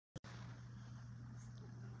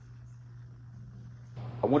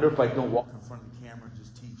wonder if I don't walk in front of the camera and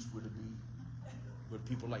just teach, would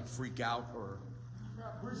people like freak out or,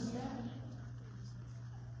 where's he at?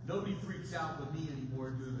 Nobody freaks out with me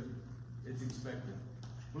anymore, do they? It's expected.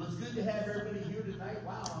 Well, it's good to have everybody here tonight.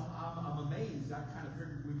 Wow, I'm amazed. I kind of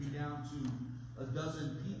figured we'd be down to a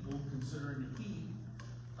dozen people considering the heat.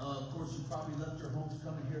 Of course, you probably left your homes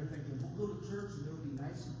coming here thinking, we'll go to church and it'll be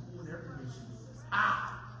nice and cool and air conditioned.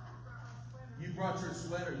 You brought your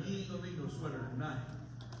sweater. You ain't gonna need no sweater tonight.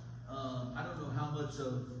 I don't know how much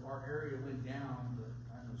of our area went down, but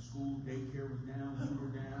I know school, daycare was down, we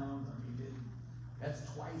were down. I mean, that's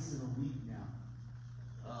twice in a week now.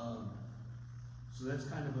 So that's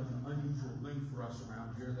kind of an unusual thing for us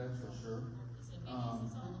around here, that's for sure.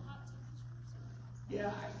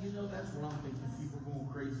 Yeah, that's what I'm thinking. People going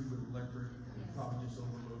crazy with electric, probably just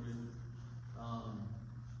overloaded.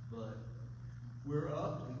 But we're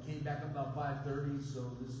up. We came back up about 5:30,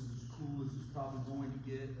 so this is as cool as it's probably going to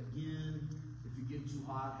get. Again, if you get too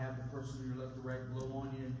hot, have the person to your left or right blow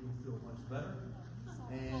on you, and you'll feel much better.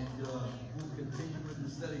 And we'll continue with the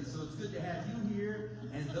study. So it's good to have you here,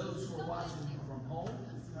 and those who are watching from home.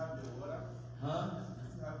 Huh?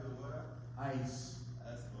 Ice.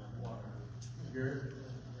 That's no water. Here.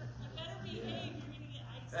 You better behave. You're gonna get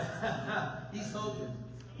ice. He's hoping.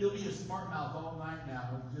 He'll be a smart mouth all night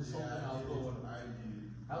now. Just hoping I'll go with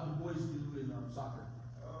him. How do the boys do in soccer?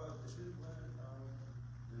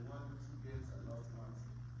 They won 2 games and lost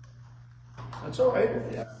 1. That's all right.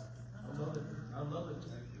 Yeah. I love it. I love it.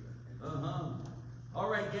 All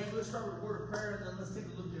right, gang, let's start with a word of prayer, and then let's take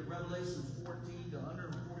a look at Revelation 14 to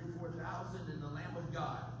 144,000 and the Lamb of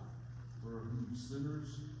God, for whom sinners.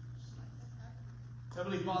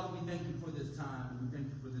 Heavenly Father, we thank you for this time. We thank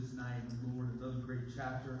you for this night, Lord, another great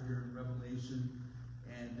chapter here in Revelation,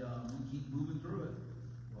 and we keep moving through it.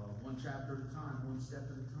 Well, one chapter at a time, one step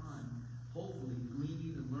at a time, hopefully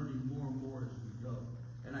gleaning and learning more and more as we go.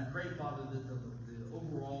 And I pray, Father, that the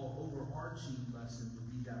overall, overarching lesson would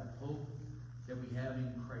be that of hope that we have in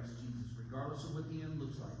Christ Jesus, regardless of what the end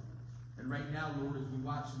looks like. And right now, Lord, as we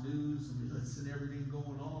watch the news and we listen to everything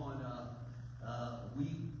going on,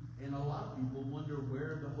 we and a lot of people wonder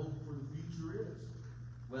where the hope for the future is.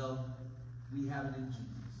 Well, we have it in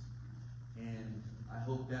Jesus. And I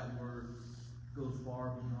hope that word goes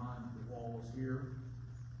far beyond the walls here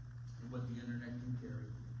and what the internet can carry,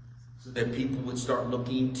 so that people would start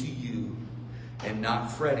looking to you and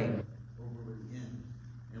not fretting over the end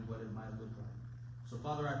and what it might look like. So,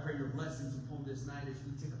 Father, I pray your blessings upon this night as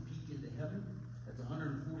we take a peek into heaven at the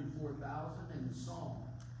 144,000 and the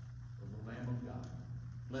song of the Lamb of God.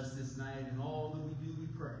 Bless this night and all that we do, we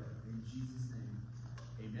pray. In Jesus' name,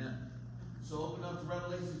 amen. So open up to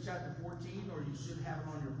Revelation chapter 14, or you should have it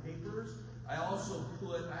on your papers. I also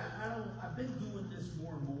put, I've been doing this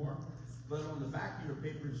more and more, but on the back of your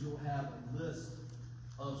papers, you'll have a list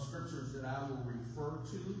of scriptures that I will refer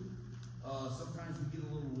to. Sometimes we get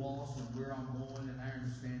a little lost on where I'm going, and I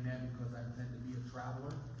understand that because I tend to be a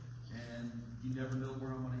traveler, and you never know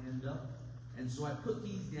where I'm going to end up. And so I put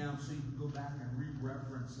these down so you can go back and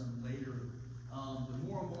re-reference them later. The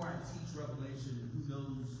more and more I teach Revelation, and who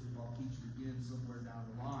knows if I'll teach it again somewhere down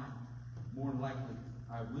the line, more than likely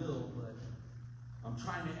I will, but I'm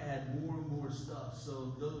trying to add more and more stuff.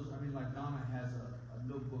 So those, like Donna has a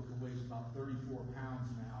notebook that weighs about 34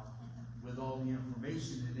 pounds now with all the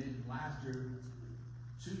information in it. Last year,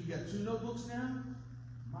 you got 2 notebooks now?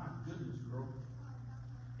 My goodness, girl.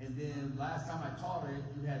 And then last time I taught it,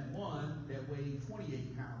 you had one that weighed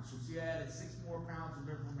 28 pounds. So see, I added 6 more pounds of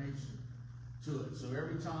information to it. So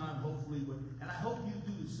every time, hopefully, and I hope you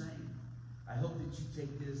do the same. I hope that you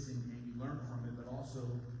take this and you learn from it, but also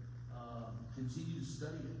continue to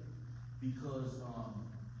study it. Because,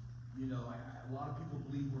 a lot of people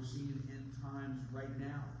believe we're seeing end times right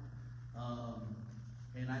now.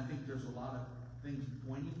 And I think there's a lot of things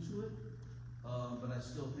pointing to it. But I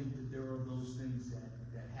still think that there are those things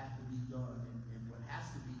that have to be done, and what has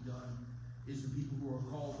to be done is the people who are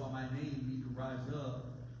called by my name need to rise up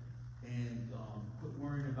and quit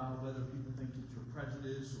worrying about whether people think that you're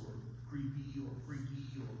prejudiced or creepy or freaky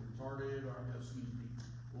or retarded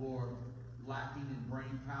or lacking in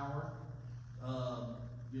brain power.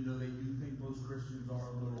 They do think most Christians are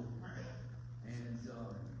a little, and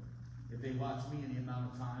if they watch me any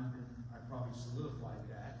amount of time, then I probably solidified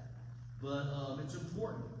that. But it's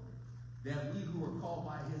important that we who are called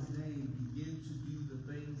by his name begin to do the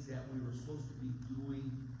things that we were supposed to be doing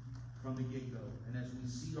from the get-go. And as we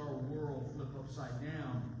see our world flip upside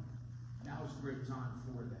down, now is a great time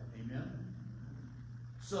for that. Amen?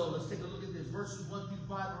 So let's take a look at this. Verses 1 through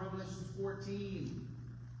 5 of Revelation 14.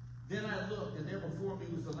 Then I looked, and there before before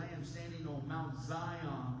me was the Lamb standing on Mount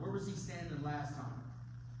Zion. Where was he standing last time?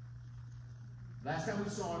 Last time we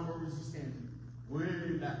saw him, where was he standing?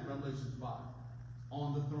 Way back in Revelation 5.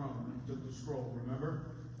 On the throne when he took the scroll, remember?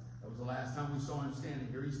 That was the last time we saw him standing.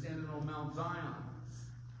 Here he's standing on Mount Zion.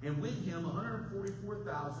 And with him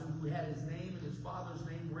 144,000 who had his name and his father's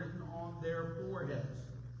name written on their foreheads.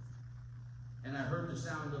 And I heard the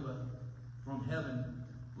sound of from heaven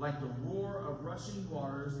like the roar of rushing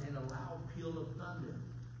waters and a loud peal of thunder.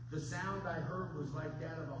 The sound I heard was like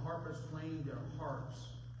that of a harpist playing their harps.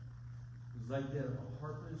 It was like that of a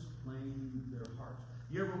harpist playing their harps.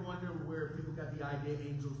 You ever wonder where people got the idea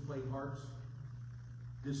angels play harps?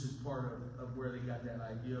 This is part of where they got that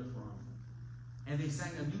idea from. And they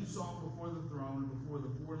sang a new song before the throne, before the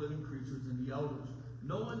four living creatures and the elders.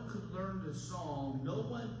 No one could learn the song. No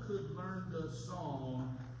one could learn the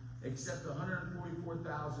song except the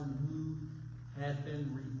 144,000 who had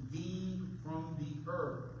been redeemed from the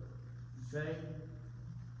earth. Okay?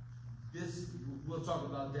 We'll talk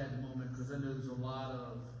about that in a moment because I know there's a lot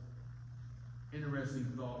of interesting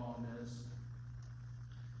thought on this.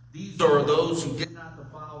 These are those who did not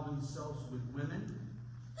defile themselves with women.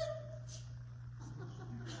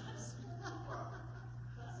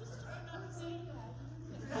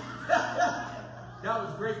 That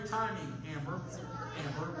was great timing, Amber.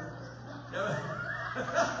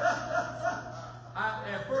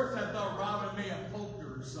 At first I thought Robin may have poked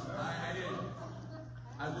her or something. I didn't.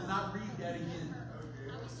 I will not read that again.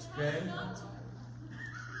 Okay?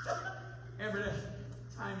 Amber, the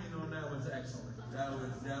timing on that was excellent. That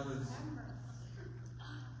was.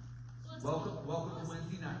 Welcome to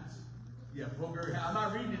Wednesday nights. Yeah, poker. I'm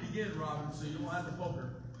not reading it again, Robin, so you won't have to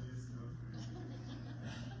poker.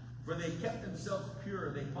 For they kept themselves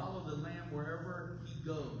pure. They followed the Lamb wherever he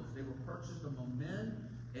goes. They were purchased among men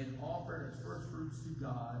and offered as first fruits to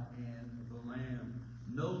God and the Lamb.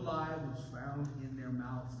 No lie was found in their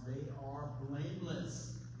mouths. They are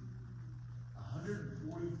blameless.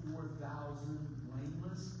 144,000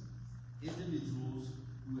 blameless individuals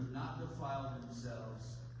who have not defiled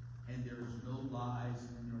themselves, and there is no lies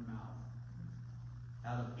in their mouth.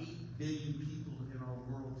 Out of 8 billion people in our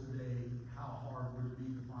world today, how hard would it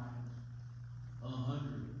be to find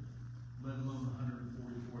 100, let alone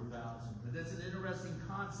 144,000? But that's an interesting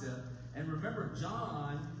concept. And remember,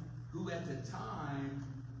 John, who at the time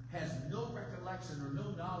has no recollection or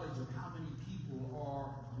no knowledge of how many people are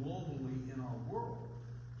globally in our world.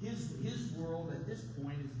 His world at this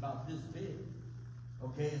point is about this big.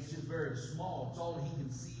 Okay, it's just very small. It's all he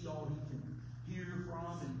can see, all he can hear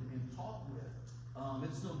from and talk with.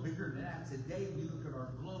 It's no bigger than that. Today we look at our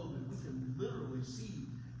globe and we can literally see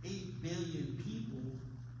 8 billion people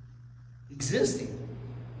existing.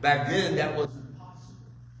 Back then that was impossible.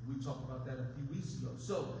 We talked about that a few weeks ago.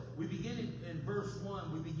 So we begin in verse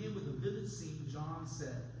 1. We begin with a vivid scene. John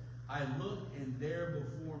said, I looked and there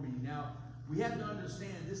before me. Now we have to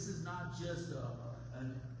understand this is not just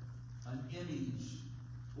an image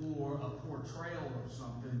or a portrayal of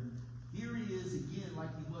something. Here he is again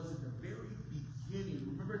like he was at the very beginning.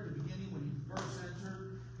 Remember at the beginning when he first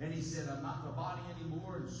entered and he said, I'm not the body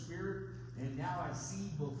anymore in spirit, and now I see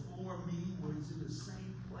before me. Where he's in the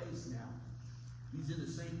same place now. He's in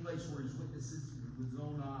the same place where he's witnesses with his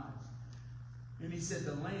own eyes. And he said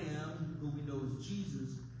the Lamb, who we know is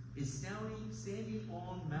Jesus, is standing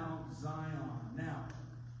on Mount Zion. Now,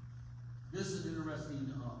 this is an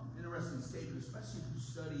interesting statement, especially if you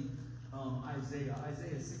study Isaiah.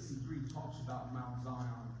 Isaiah 63 talks about Mount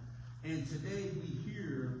Zion. And today we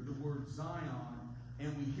hear the word Zion,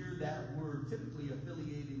 and we hear that word typically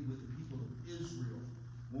affiliated with the people of Israel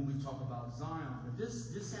when we talk about Zion. But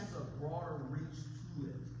this has a broader reach to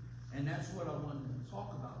it. And that's what I wanted to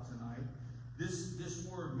talk about tonight. This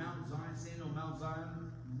word Mount Zion, standing on Mount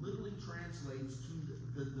Zion, literally translates to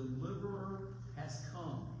the deliverer has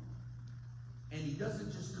come. And he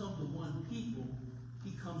doesn't just come to one people,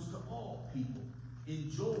 he comes to all people. In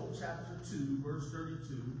Joel chapter 2, verse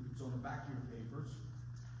 32, it's on the back of your papers,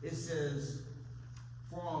 it says,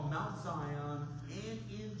 for on Mount Zion and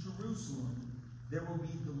in Jerusalem there will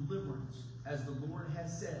be deliverance, as the Lord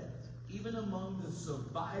has said. Even among the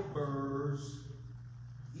survivors,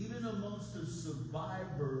 even amongst the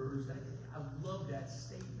survivors, I love that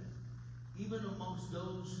statement. Even amongst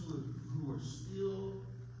those who are still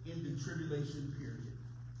in the tribulation period,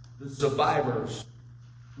 the survivors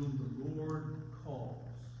whom the Lord calls.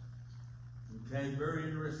 Okay, very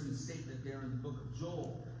interesting statement there in the book of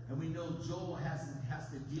Joel. And we know Joel has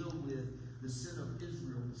to deal with the sin of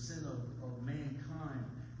Israel, the sin of mankind,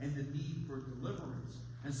 and the need for deliverance.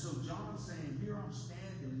 And so John's saying, here I'm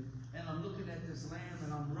standing, and I'm looking at this lamb,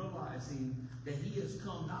 and I'm realizing realizing that he has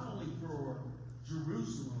come not only for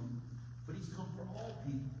Jerusalem, but he's come for all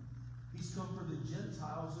people. He's come for the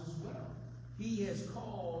Gentiles as well. He has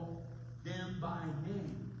called them by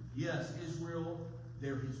name. Yes, Israel,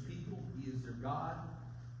 they're his people. He is their God.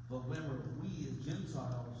 But whenever we as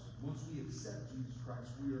Gentiles, once we accept Jesus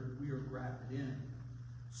Christ, we are grafted in.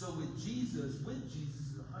 So with Jesus,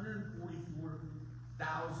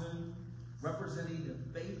 144,000 representing the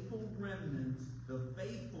faithful remnant. The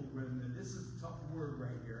faithful remnant. This is a tough word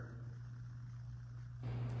right here.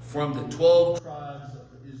 From the 12 tribes of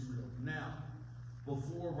Israel. Now,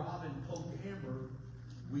 before Robin poked Amber,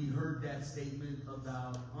 we heard that statement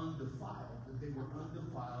about undefiled, that they were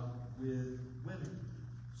undefiled with women.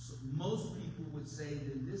 So most people would say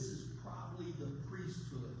that this is probably the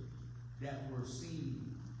priesthood that we're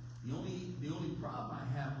seeing. The only problem I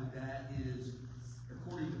have with that is,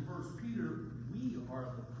 according to 1 Peter, we are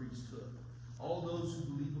the priesthood. All those who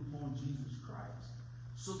believe upon Jesus Christ.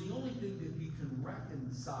 So the only thing that we can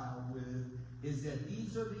reconcile with is that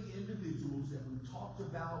these are the individuals that we talked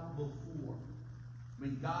about before.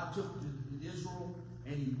 When God took Israel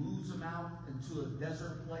and he moves them out into a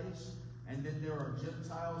desert place, and then there are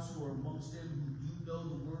Gentiles who are amongst them who do know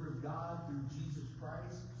the word of God through Jesus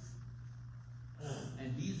Christ. And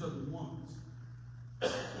these are the ones,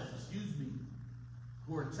 excuse me,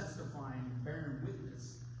 who are testifying and bearing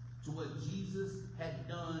witness to what Jesus had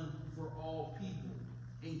done for all people,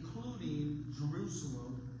 including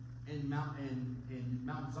Jerusalem and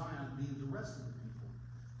Mount Zion being the rest of the people.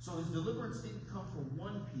 So his deliverance didn't come for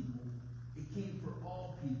one people, it came for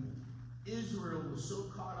all people. Israel was so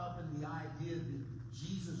caught up in the idea that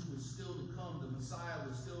Jesus was still to come, the Messiah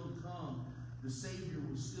was still to come, the Savior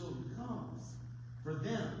was still to come. For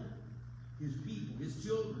them, his people, his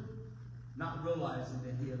children, not realizing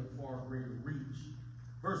that he had a far greater reach.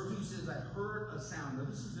 Verse 2 says, I heard a sound. Now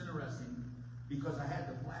this is interesting because I had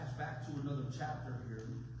to flash back to another chapter here,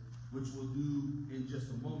 which we'll do in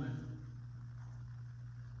just a moment.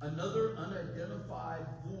 Another unidentified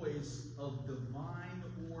voice of divine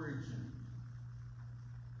origin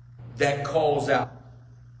that calls out.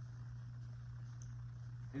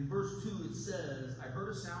 In verse 2 it says, I heard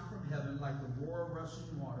a sound from heaven like the roar of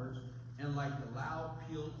rushing waters and like the loud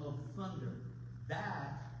peal of thunder.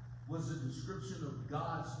 That was a description of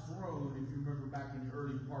God's throne, if you remember back in the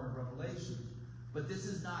early part of Revelation. But this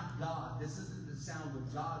is not God. This isn't the sound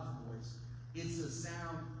of God's voice. It's the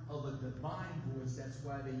sound of a divine voice. That's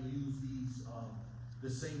why they use these the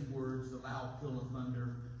same words, the loud peal of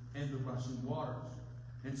thunder and the rushing waters.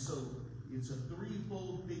 And so it's a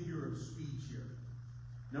threefold figure of speech here.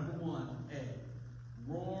 Number one, A,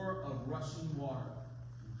 roar of rushing water.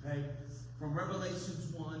 Okay? From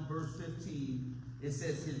Revelations 1, verse 15, it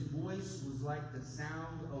says his voice was like the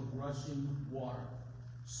sound of rushing water.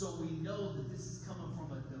 So we know that this is coming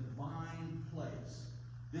from a divine place.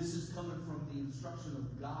 This is coming from the instruction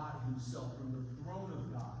of God himself, from the throne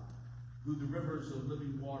of God, who the rivers of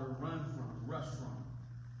living water rush from,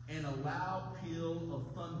 and a loud peal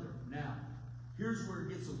of thunder. Now, here's where it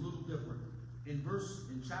gets a little different. In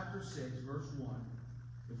chapter 6, verse 1,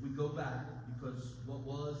 if we go back, because what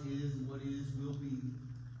was, is, and what is, will be.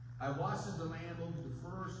 I watched as the Lamb opened the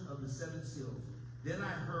first of the 7 seals. Then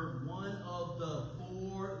I heard one of the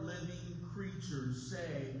 4 living creatures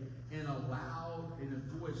say in a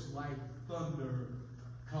voice like thunder,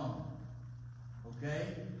 come. Okay?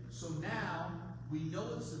 So now we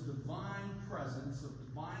know it's a divine presence, a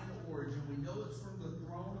divine origin. We know it's from the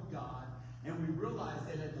throne of God. And we realize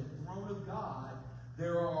that at the throne of God,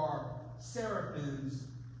 there are seraphims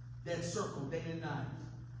that circle day and night.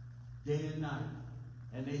 Day and night.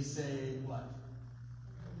 And they say, what?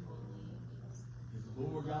 Is the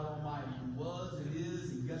Lord God Almighty, who was and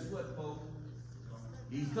is, and guess what, folks?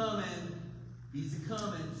 He's coming. He's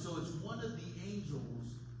coming. So it's one of the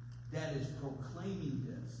angels that is proclaiming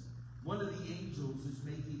this. One of the angels is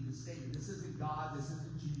making the statement. This isn't God. This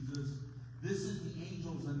isn't Jesus. This is the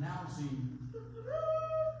angels announcing,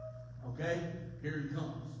 okay, here he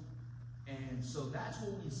comes. And so that's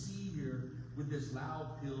what we see here with this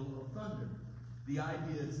loud peal of thunder. The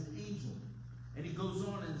idea is an angel. And he goes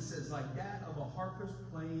on and says, like that of a harpist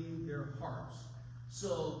playing their harps.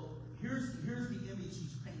 So here's the image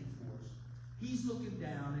he's painting for us. He's looking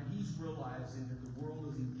down and he's realizing that the world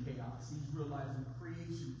is in chaos. He's realizing creation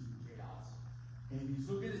is in chaos. And he's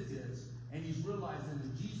looking at this and he's realizing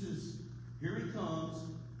that Jesus, here he comes,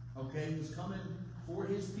 okay, he's coming for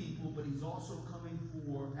his people, but he's also coming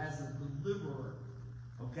as a deliverer.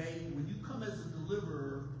 Okay? When you come as a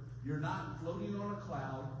deliverer, you're not floating on a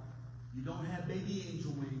cloud, you don't have baby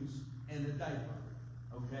angel wings and a diaper.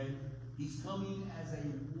 Okay? He's coming as a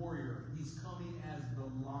warrior.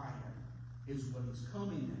 he's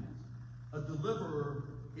coming as. A deliverer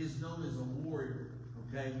is known as a warrior,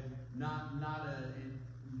 okay? Not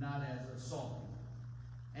as assaulting.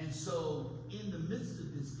 And so, in the midst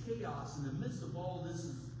of this chaos, in the midst of all this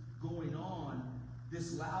is going on,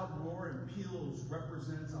 this loud roar and peals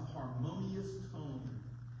represents a harmonious tone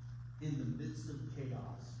in the midst of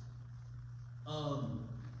chaos.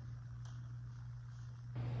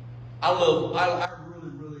 I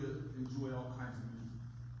really enjoy all kinds of music.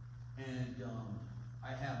 And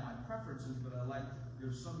I have my preferences, but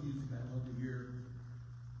there's some music I love to hear,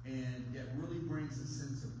 and that really brings a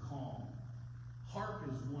sense of calm. Harp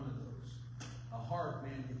is one of those. A harp,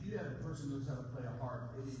 man, if you have a person who knows how to play a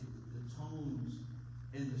harp, the tones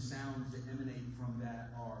and the sounds that emanate from that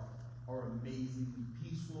are amazingly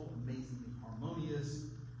peaceful, amazingly harmonious,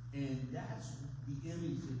 and that's the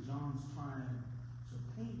image that John's trying to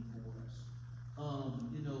paint for us.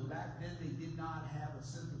 Back then they did not have a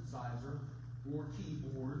synthesizer or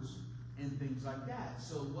keyboards and things like that,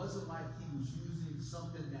 so it wasn't like he was using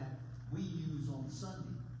something that we use on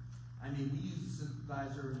Sunday. I mean, we use a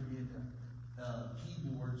synthesizer and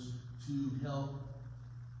keyboards to help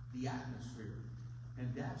the atmosphere,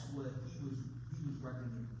 and that's what he was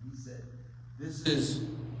recommending. He said, "This is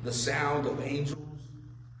the sound of angels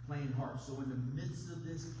playing harps." So in the midst of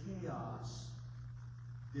this chaos,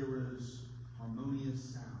 there was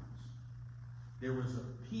harmonious sounds. There was a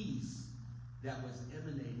peace that was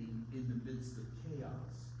emanating in the midst of chaos.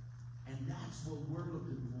 And that's what we're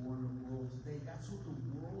looking for in the world today. That's what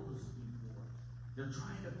the world is looking for. They're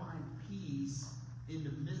trying to find peace in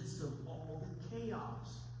the midst of all the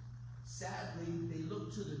chaos. Sadly, they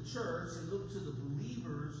look to the church, they look to the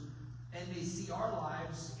believers, and they see our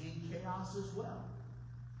lives in chaos as well.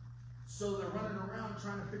 So they're running around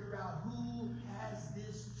trying to figure out who has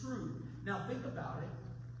this truth. Now think about it.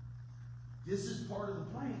 This is part of the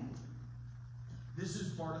plan. This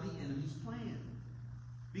is part of the enemy's plan.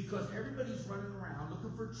 Because everybody's running around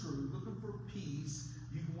looking for truth, looking for peace.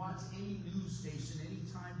 You can watch any news station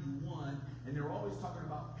anytime you want, and they're always talking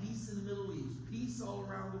about peace in the Middle East, peace all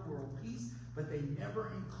around the world, peace, but they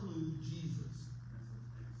never include Jesus.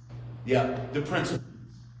 Yeah, the Prince of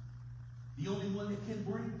Peace. The only one that can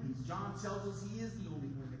bring peace. John tells us he is the only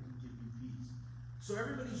one that can give you peace. So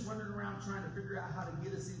everybody's running around trying to figure out how to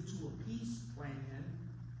get us into a peace plan,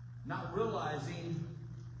 not realizing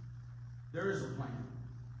there is a plan.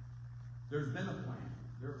 There's been a plan.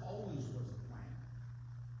 There always was a plan.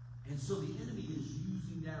 And so the enemy is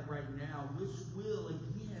using that right now, which will,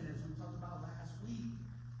 again, as we talked about last week,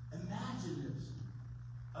 imagine this.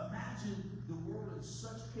 Imagine the world in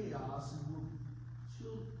such chaos, and we're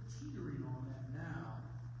still teetering on that now,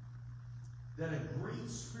 that a great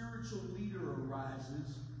spiritual leader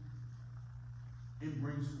arises and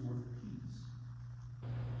brings forth peace.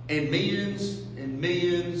 And millions and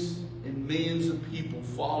millions and millions of people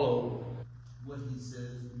follow what he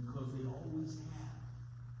says because they always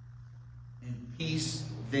have. And peace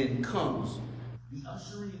then comes. The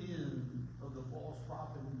ushering in of the false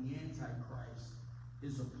prophet and the Antichrist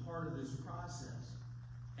is a part of this process.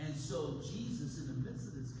 And so Jesus, in the midst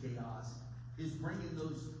of this chaos, is bringing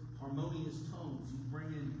those harmonious tones. He's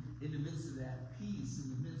bringing, in the midst of that, peace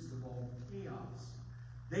in the midst of all chaos.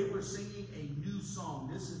 They were singing a new song.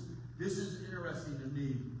 This is interesting to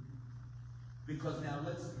me. Because now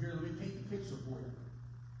let me paint the picture for you.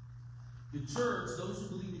 The church, those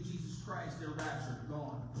who believe in Jesus Christ, they're raptured,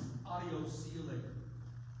 gone. Adios, see you later.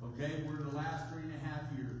 Okay, we're in the last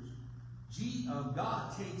 3.5 years.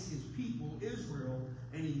 God takes his people, Israel,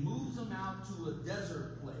 and he moves them out to a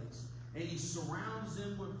desert place. And he surrounds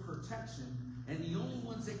them with protection. And the only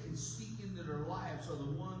ones that can speak into their lives are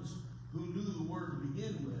the ones who knew the word to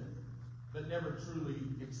begin with, but never truly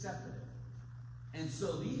accepted it. And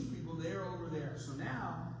so these people, they're over there. So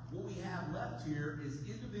now, what we have left here is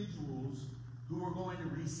individuals who are going to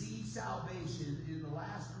receive salvation in the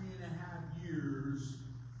last 3.5 years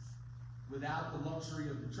without the luxury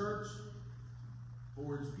of the church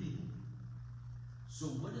or its people. So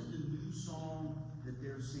what is the new song that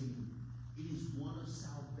they're singing? It is one of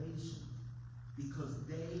salvation, because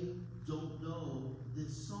they don't know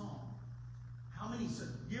this song. How many?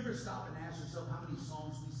 You ever stop and ask yourself how many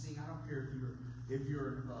songs we sing? I don't care if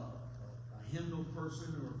you're a hymnal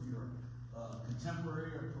person, or if you're a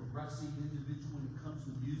contemporary or progressive individual when it comes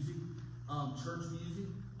to music, church music.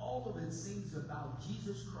 All of it sings about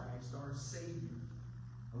Jesus Christ, our Savior.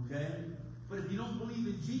 Okay? But if you don't believe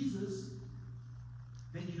in Jesus,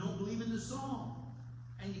 then you don't believe in the song.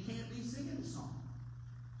 And you can't be singing the song.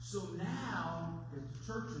 So now that the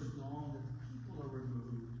church is gone, that the people are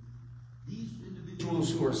removed, these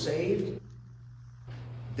individuals who are saved,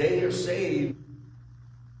 they are saved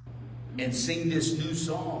and sing this new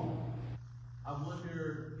song. I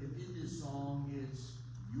wonder if in this song it's,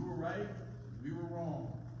 you were right, we were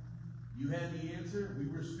wrong. You had the answer, we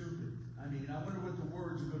were stupid. I mean, I wonder what the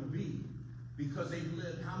words are going to be. Because they've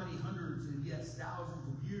lived how many hundreds and yes, thousands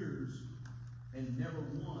of years and never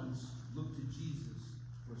once looked to Jesus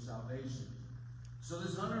for salvation. So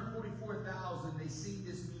this 144,000, they sing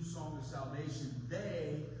this new song of salvation.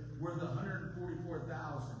 They were the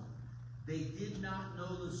 144,000. They did not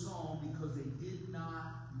know the song because they did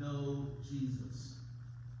not know Jesus.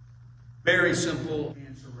 Very simple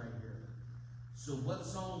Answer right here. So what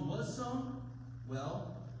song was sung?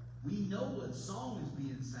 Well, we know what song is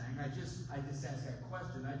being sang. I just asked that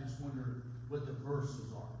question. I just wonder what the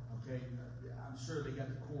verses are. Okay, I'm sure they got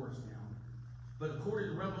the chorus down. But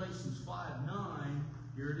according to Revelations 5:9,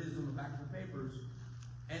 here it is on the back of the papers,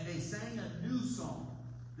 and they sang a new song.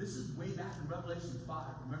 This is way back in Revelation 5.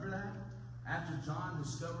 Remember that? After John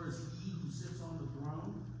discovers he who sits on the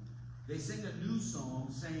throne, they sing a new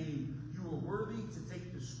song saying, "You are worthy to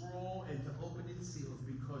take the scroll and to open its seals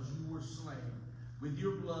because you were slain. With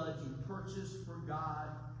your blood you purchased for God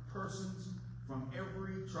persons from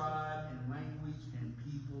every tribe and language and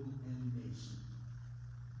people and nation."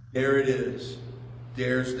 There it is.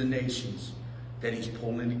 There's the nations that he's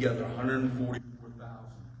pulling together,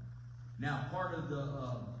 144,000. Now, part of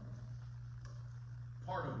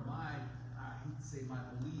my, I hate to say my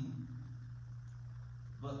belief,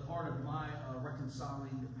 but part of my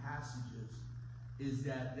reconciling the passages is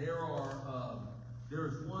that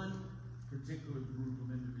there's one particular group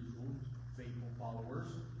of individuals, faithful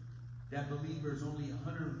followers, that believe there's only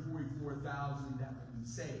 144,000 that will be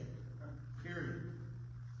saved. Period.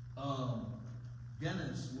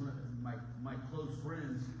 Dennis, one of my close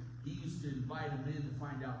friends, he used to invite them in to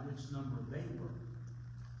find out which number they were.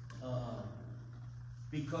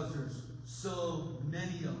 Because there's so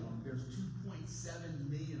many of them. There's 2.7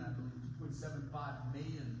 million, I believe, 2.75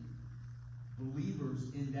 million believers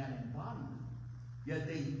in that embodiment. Yet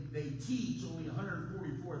they teach only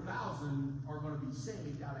 144,000 are going to be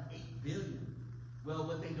saved out of 8 billion. Well,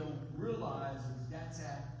 what they don't realize is that's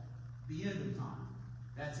at the end of time.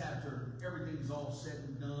 That's after everything's all said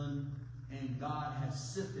and done and God has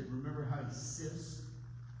sifted. Remember how he sifts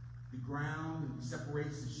the ground and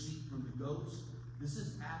separates the sheep from the goats? This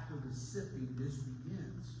is after the sifting, this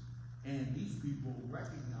begins. And these people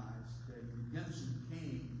recognize that redemption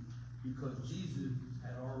came because Jesus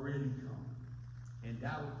had already come. And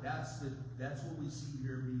that's what we see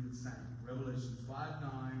here being sang. Revelations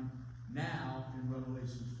 5:9, now in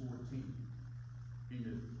Revelations 14.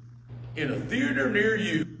 In a theater near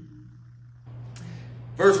you.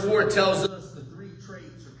 Verse 4 tells us the three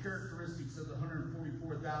traits or characteristics of the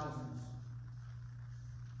 144,000.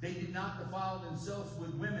 They did not defile themselves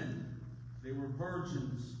with women. They were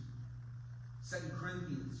virgins. 2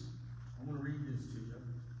 Corinthians. I want to read this to you.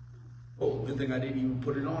 Oh, good thing I didn't even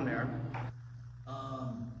put it on there.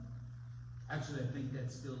 Actually, I think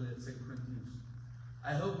that's still it, 2 Corinthians.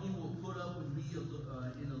 I hope you will put up with me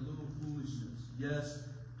in a little foolishness. Yes,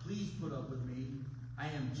 please put up with me. I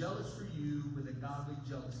am jealous for you with a godly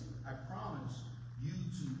jealousy. I promise you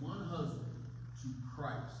to one husband, to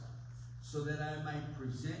Christ, so that I might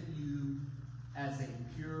present you as a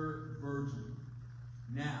pure virgin.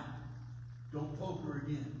 Now, don't poke her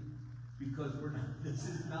again, because this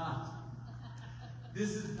is not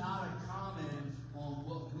a comment on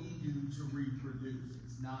what we do to reproduce.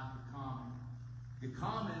 It's not the comment. The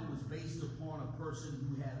comment was based upon a person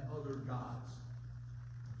who had other gods.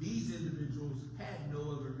 These individuals had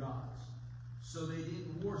no other gods. So they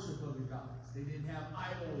didn't worship other gods. They didn't have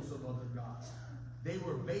idols of other gods. They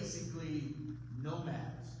were basically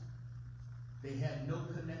nomads. They had no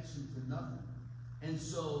connection to nothing. And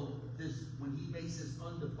so when he makes this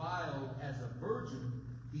undefiled as a virgin,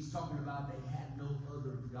 he's talking about they had no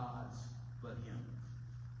other gods but him.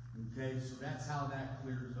 Okay, so that's how that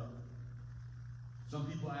clears up. Some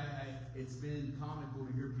people, it's been comical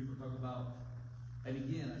to hear people talk about, and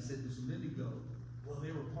again, I said this a minute ago, well,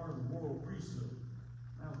 they were part of the royal priesthood.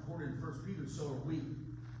 Well, according to 1 Peter, so are we.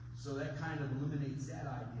 So that kind of eliminates that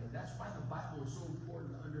idea. That's why the Bible is so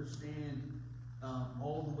important to understand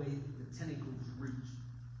all the way the tentacles reach.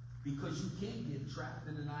 Because you can get trapped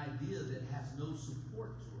in an idea that has no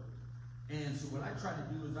support to it. And so what I try to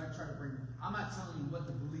do is I'm not telling you what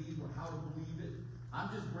to believe or how to believe it. I'm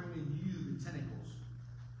just bringing you the tentacles,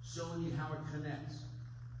 showing you how it connects.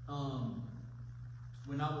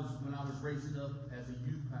 When I was raising up as a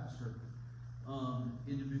youth pastor,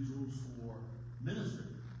 individuals for ministry,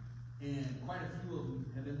 and quite a few of them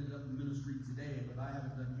have ended up in ministry today, but I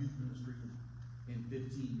haven't done youth ministry in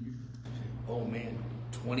 15 years. Oh man,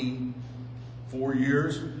 24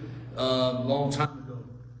 years, long time ago.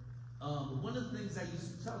 But one of the things I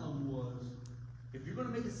used to tell them was, if you're going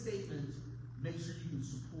to make a statement, make sure you can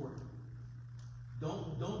support it.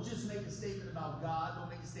 Don't just make a statement about God. Don't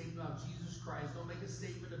make a statement about Jesus Christ. Don't make a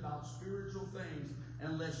statement about spiritual things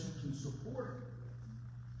unless you can support it.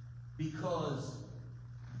 Because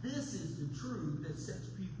this is the truth that sets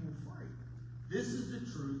people free. This is the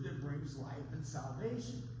truth that brings life and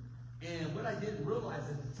salvation. And what I didn't realize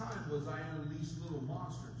at the time was I unleashed little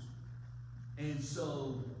monsters. And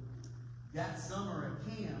so that summer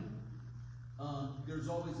at camp, there's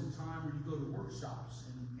always a time where you go to workshops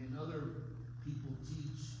and other people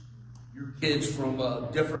teach your Kids from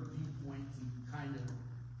different. viewpoint to kind of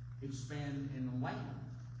expand and enlighten.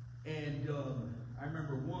 And I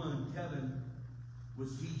remember Kevin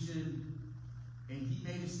was teaching, and he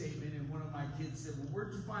made a statement, and one of my kids said, well,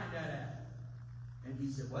 where'd you find that at? And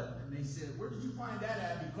he said, what? And they said, where did you find that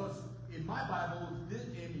at? Because in my Bible,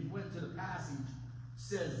 and he went to the passage,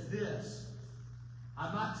 says this.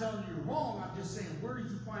 I'm not telling you you're wrong, I'm just saying, where did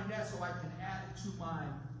you find that so I can add it to my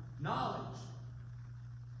knowledge?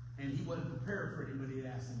 And he wasn't prepared for anybody to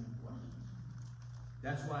ask him a question.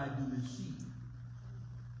 That's why I do this sheet.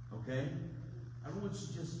 Okay? I don't want you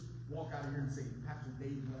to just walk out of here and say, Pastor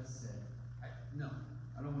Dave West said. No,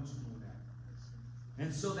 I don't want you doing that.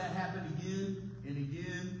 And so that happened again and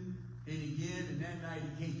again and again. And that night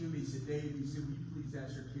he came to me and said, Dave, he said, will you please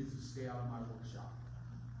ask your kids to stay out of my workshop?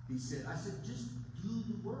 He said, I said, just do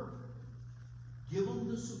the work. Give them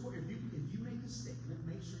the support. If you make a statement,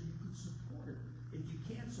 make sure you can support it. If you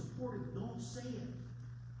can't support it, don't say it.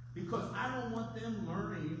 Because I don't want them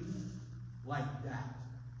learning like that.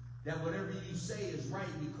 That whatever you say is right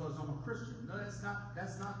because I'm a Christian. No,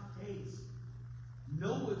 that's not the case.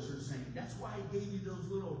 Know what you're saying. That's why I gave you those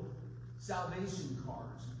little salvation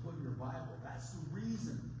cards to put in your Bible. That's the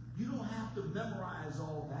reason. You don't have to memorize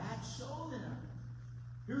all that. Show them.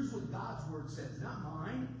 Here's what God's word says, not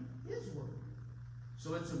mine, his word.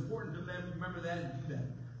 So it's important to remember that and do that.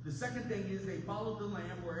 The second thing is they followed the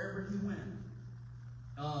Lamb wherever he went.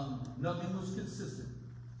 Nothing was consistent.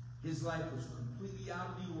 His life was completely out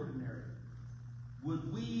of the ordinary.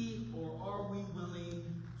 Would we or are we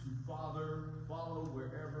willing to follow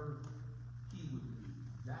wherever he would be?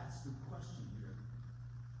 That's the question here.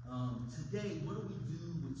 Today, what do we do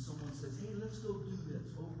when someone says, hey, let's go do this?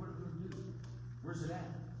 Oh, what are we going to do? Where's it at?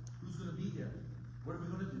 Who's going to be there? What are we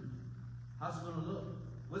going to do? How's it going to look?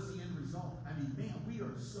 What's the end result? I mean, man, we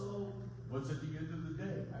are so, what's at the end of the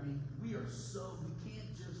day? I mean, we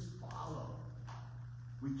can't just follow.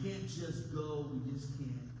 We can't just go, we just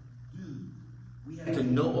can't do. We have To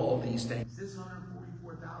know all these things. This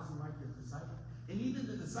 144,000 like the disciples. And even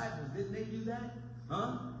the disciples, didn't they do that?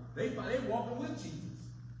 Huh? They walking with Jesus.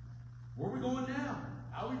 Where are we going now?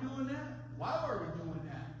 How are we doing that? Why are we doing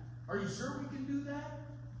that? Are you sure we can do that?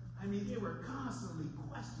 I mean, they were constantly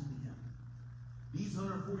questioning him. These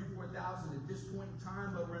 144,000 at this point in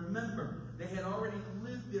time, but remember, they had already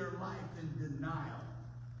lived their life in denial.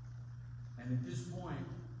 And at this point,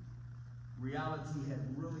 reality had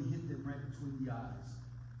really hit them right between the eyes.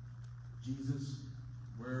 Jesus,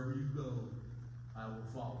 wherever you go, I will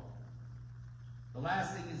follow. The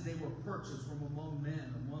last thing is they were purchased from among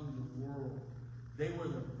men, among the world. They were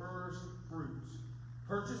the first fruits.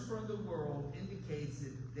 Purchased from the world indicates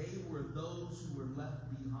that they were those who were left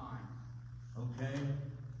behind. Okay?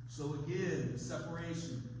 So again,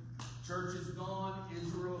 separation. Church is gone.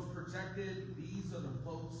 Israel is protected. These are the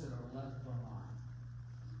folks that are left behind.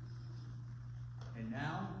 And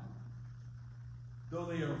now, though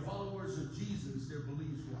they are followers of Jesus, their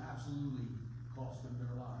beliefs will absolutely cost them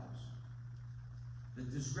their lives. The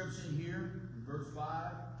description here in verse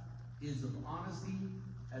 5 is of honesty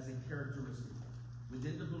as a characteristic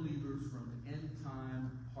within the believers from the end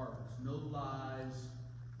time harvest. No lies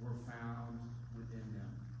were found within them.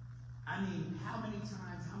 I mean, how many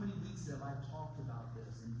times, how many weeks have I talked about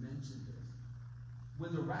this and mentioned this?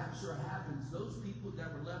 When the rapture happens, those people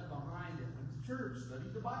that were left behind went to church,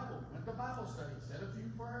 studied the Bible, went to Bible study, said a few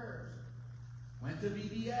prayers, went to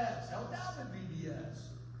VBS, held out at VBS,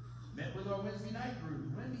 met with our Wednesday night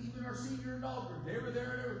group, went to even our senior adult group. They were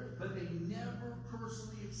there, but they never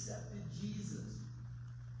personally accepted Jesus.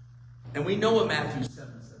 And we know what Matthew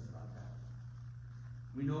 7 says about that.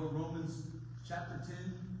 We know what Romans chapter 10,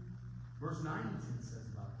 verse 9 and 10 says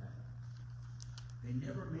about that. They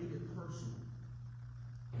never made it personal.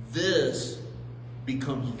 This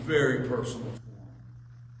becomes very personal for them.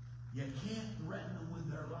 You can't threaten them with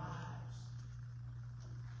their lives.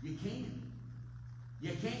 You can't.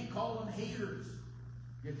 You can't call them haters.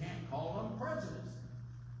 You can't call them prejudiced.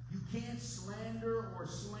 You can't slander or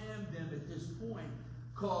slam them at this point,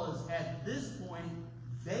 because at this point,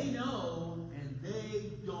 they know and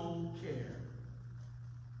they don't care.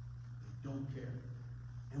 They don't care.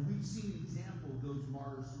 And we've seen an example of those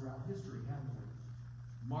martyrs throughout history, haven't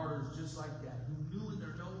we? Martyrs just like that, who knew in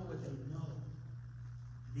their knowing what they know.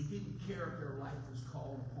 They didn't care if their life was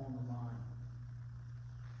called upon the line,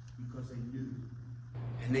 because they knew.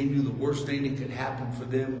 And they knew the worst thing that could happen for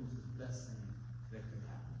them. It was the best thing that could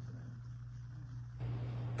happen to them.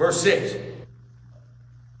 Verse 6.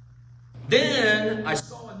 Then I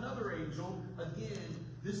saw Another angel. Again,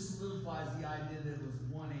 this solidifies the idea that it was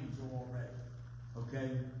one angel already.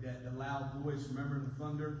 Okay? That the loud voice, remember the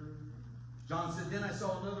thunder? John said, then I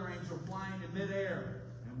saw another angel flying in midair.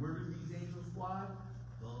 And where did these angels fly?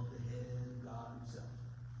 Above the head of God himself.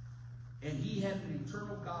 And he had an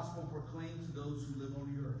eternal gospel proclaimed to those who live on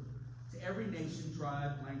the earth, to every nation,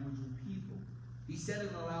 tribe, language, and people. He said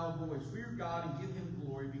in a loud voice, fear God and give him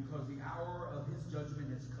glory, because the hour of his judgment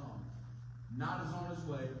has come. Not is on his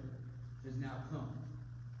way, has now come.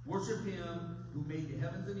 Worship him who made the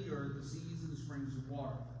heavens and the earth, the seas and the springs of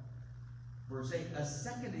water. Verse 8, a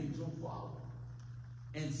second angel followed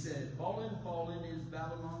and said, fallen, fallen is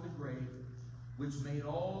Babylon the Great, which made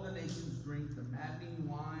all the nations drink the maddening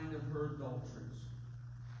wine of her adulteries.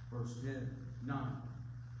 Verse 9.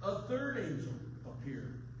 A third angel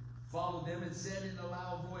appeared, followed them, and said in a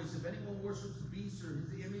loud voice, if anyone worships the beast or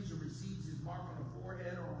his image, or receives his mark on the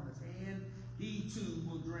forehead or on his hand, he too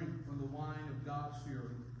will drink from the wine of God's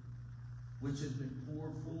fury, which has been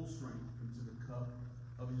poured full strength into the cup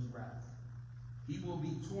of his wrath. He will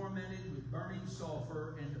be tormented with burning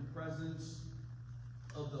sulfur in the presence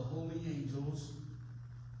of the holy angels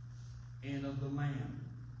and of the Lamb.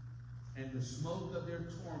 And the smoke of their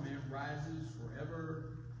torment rises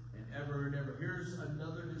forever and ever and ever. Here's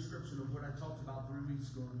another description of what I talked about 3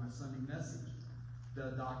 weeks ago in my Sunday message.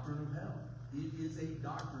 The doctrine of hell. It is a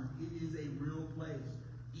doctrine. It is a real place.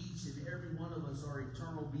 Each and every one of us are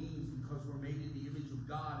eternal beings because we're made in the image of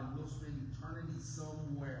God, and we'll spend eternity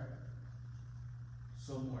somewhere.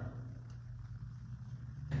 Somewhere.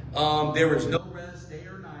 there is no No rest day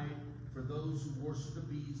or night for those who worship the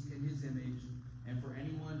beast in his image, and for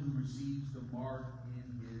anyone who receives the mark in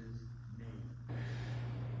his name.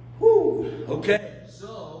 Whew, okay.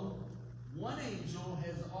 So, one angel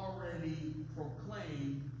has already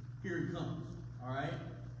proclaimed, here he comes. All right?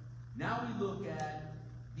 Now we look at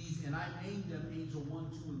these, and I named them angel 1,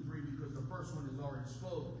 2, and 3 because the first one is already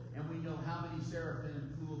spoke, and we know how many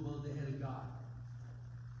seraphim flew above the head of God.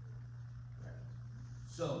 Right.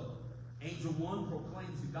 So, angel 1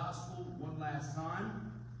 proclaims the gospel one last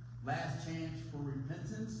time. Last chance for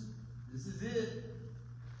repentance. This is it.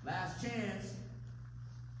 Last chance.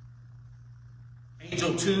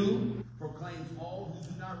 Angel 2 Proclaims all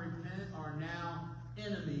who do not repent are now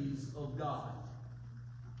enemies of God.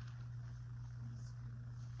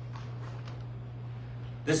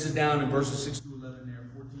 This is down in verses 6 to 11 there,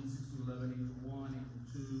 14, 6 to 11, angel 1,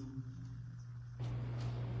 angel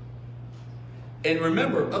 2. And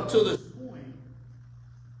remember, up till this Point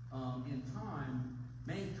in time,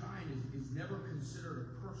 mankind is never considered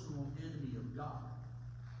a personal enemy of God,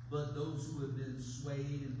 but those who have been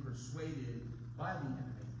swayed and persuaded by the enemy.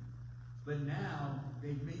 But now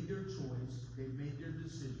they've made their choice, they've made their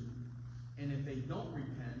decision, and if they don't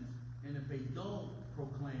repent, and if they don't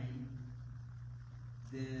proclaim,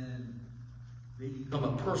 then they become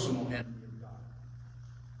a personal enemy of God.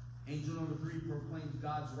 Angel number 3 proclaims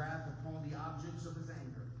God's wrath upon the objects of his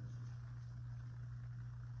anger.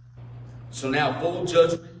 So now full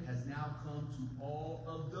judgment. Has now come to all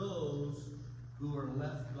of those who are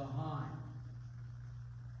left behind.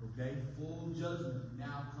 Okay? Full judgment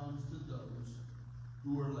now comes to those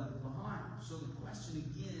who are left behind. So the question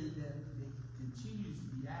again that continues to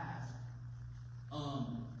be asked,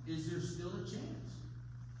 is there still a chance?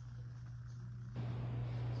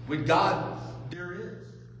 With God, There is.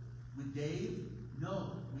 With Dave,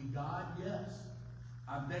 no. With God, yes.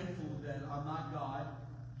 I'm thankful that I'm not God.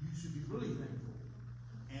 You should be really thankful.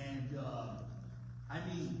 And,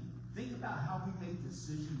 think about how we make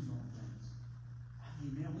decisions on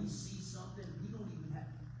things. Man, we see something,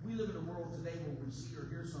 we live in a world today where we see or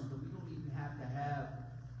hear something, we don't even have to have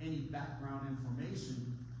any background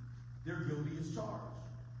information. They're guilty as charged.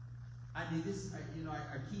 I'm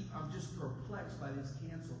just perplexed by this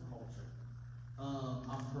cancel culture.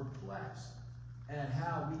 I'm perplexed at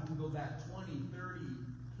how we can go back 20, 30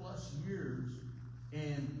 plus years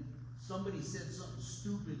and somebody said something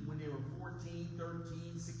stupid when they were 14,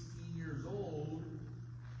 13, 16 years old,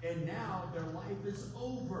 and now their life is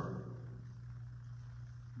over.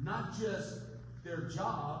 Not just their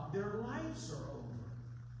job, their lives are over.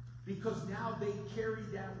 Because now they carry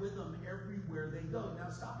that with them everywhere they go. Now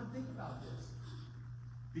stop and think about this.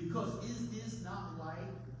 Because is this not like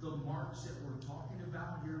the marks that we're talking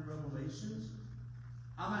about here in Revelations?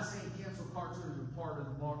 I'm not saying cancel culture is a part of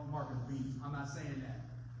the mark of the beast. I'm not saying that.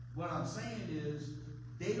 What I'm saying is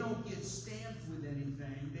they don't get stamped with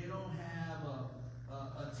anything. They don't have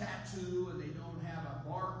a tattoo and they don't have a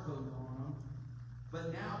barcode on them.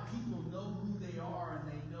 But now people know who they are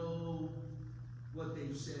and they know what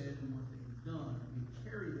they've said and what they've done. They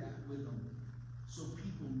carry that with them so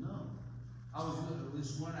people know. I was with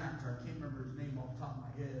this one actor, I can't remember his name off the top of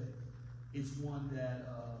my head. It's one that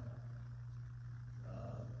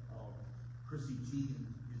Chrissy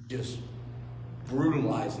Teigen is just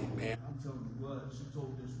brutalizing, man. I'm telling you what, she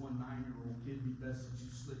told this one 9-year-old kid, it'd be best that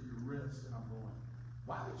you slit your wrist. And I'm going,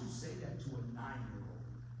 why would you say that to a 9-year-old?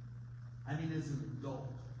 I mean, as an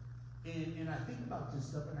adult. And I think about this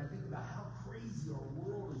stuff, and I think about how crazy our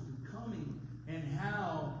world is becoming and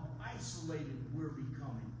how isolated we're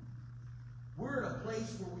becoming. We're at a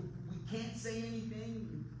place where we can't say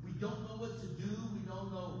anything. We don't know what to do. We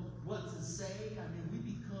don't know what to say. I mean,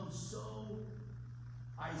 we become so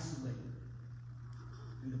isolated.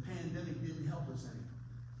 And the pandemic didn't help us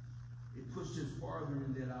any. It pushed us farther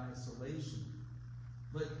into that isolation.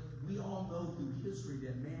 But we all know through history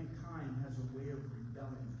that mankind has a way of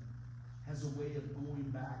rebelling, has a way of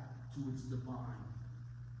going back to its divine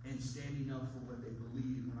and standing up for what they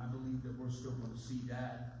believe. And I believe that we're still going to see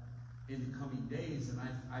that in the coming days. And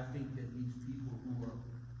I think that these people who are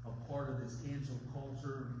a part of this cancel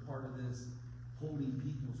culture and part of this holding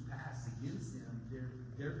people's past against them,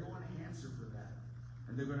 they're going to answer for that.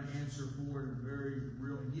 And they're going to answer for it in very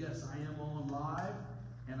real. Yes, I am on live,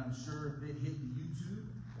 and I'm sure if it hit the YouTube,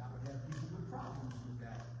 I would have people with problems with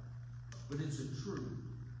that. But it's a truth.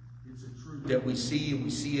 It's a truth that we see, and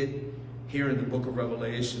we see it here in the book of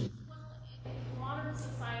Revelation. Well, modern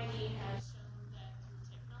society has shown that through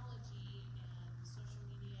technology and social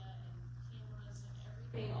media and cameras and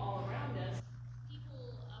everything all around us,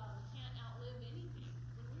 people can't outlive anything.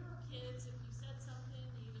 When we were kids, if you said something,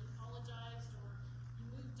 you either apologized or you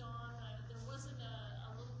moved on. There wasn't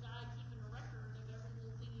a little guy keeping a record of every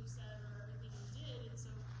little thing you said or everything you did, and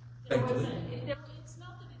so there wasn't. It's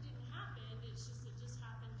not that it didn't happen; it's just it just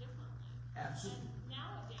happened differently. Absolutely. And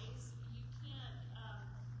nowadays, you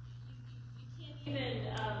can't even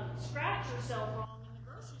scratch yourself wrong in the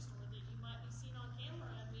grocery store that you might be seen on camera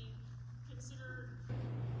and be considered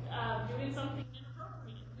doing something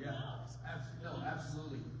inappropriate. Who knows? No,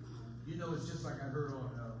 absolutely. You know, it's just like I heard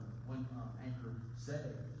on one anchor say,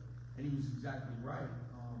 and he was exactly right.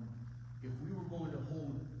 If we were going to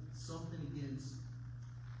hold something against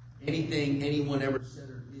anything anyone ever said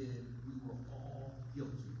or did, we were all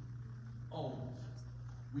guilty. Always.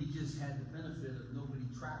 We just had the benefit of nobody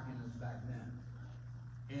tracking us back then.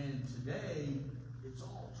 And today, it's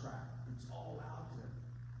all tracked. It's all out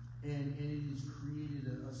there. And it has created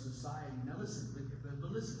a society. Now listen,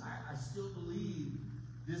 but listen, I still believe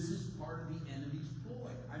this is part of the enemy's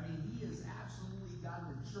ploy. I mean, he has absolutely gotten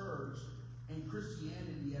the church and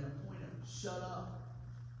Christianity at a point of shut up.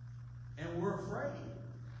 And we're afraid.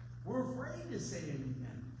 We're afraid to say anything.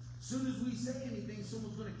 As soon as we say anything,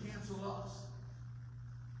 someone's going to cancel us.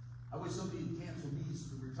 I wish somebody had canceled me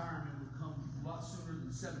so the retirement would come a lot sooner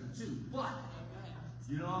than 72. But,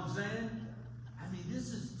 you know what I'm saying? I mean,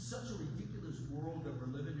 this is such a ridiculous world that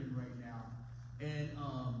we're living in right now. And,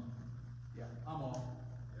 yeah, I'm off.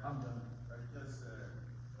 Yeah. I'm done. Just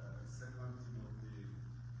Second Timothy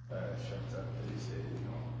chapter 3 says,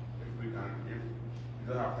 if we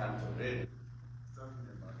don't have time to read it, it's talking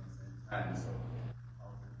about the same time, so how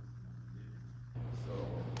people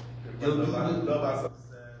live. So, love us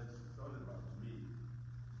said, it's all about me,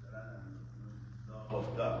 rather than love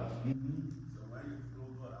of God. Mm-hmm. So when you throw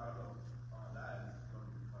God out of our lives, it's going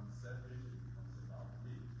to become selfish, it becomes about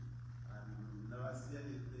me. And we will never see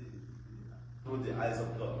anything through the eyes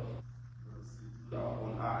of God. We will see through our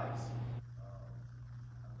own eyes.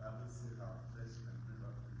 And I will see how flesh can bring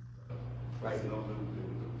up with God. Right. So nobody will be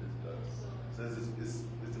able to please God. So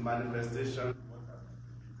it's a manifestation of what has been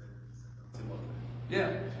predicted in 2 Timothy.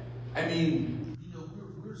 Yeah. I mean, You know,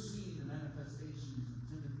 we're seeing the manifestations of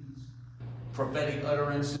Timothy's prophetic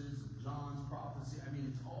utterances, of John's prophecy. I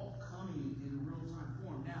mean, it's all coming in real-time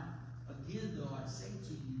form. Now, again, though, I say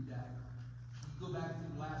to you that you go back to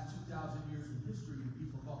the last 2,000 years of history and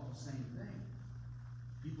people thought the same thing.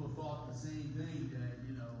 People thought the same thing that,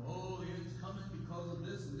 oh, it's coming because of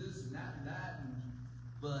this and this and that and that.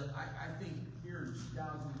 But I think here in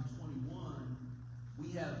 2021,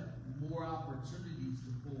 we have more opportunities to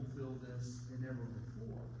fulfill this than ever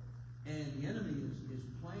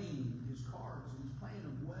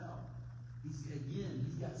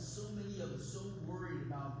He's got so many of us so worried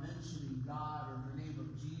about mentioning God or the name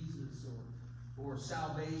of Jesus or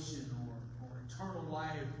salvation or eternal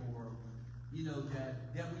life or,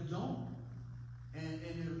 that we don't. And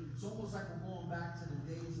it's almost like we're going back to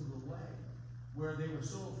the days of the way where they were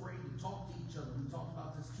so afraid to talk to each other. We talked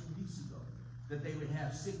about this 2 weeks ago. That they would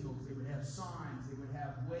have signals, they would have signs, they would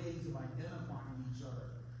have ways of identifying each other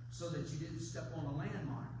so that you didn't step on a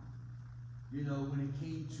landmine. When it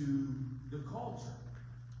came to the culture.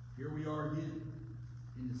 Here we are again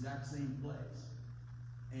in the exact same place.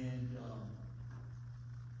 And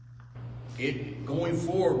it going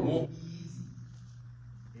forward won't be easy.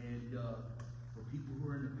 And for people who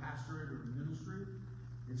are in the pastorate or the ministry,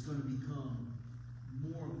 it's going to become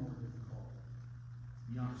more and more difficult,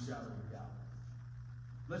 beyond a shadow of a doubt.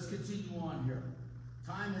 Let's continue on here.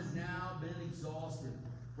 Time has now been exhausted.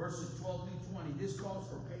 Verses 12 through 20. This calls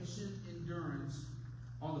for patient endurance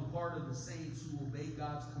on the part of the saints who obey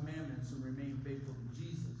God's commandments and remain faithful to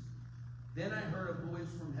Jesus. Then I heard a voice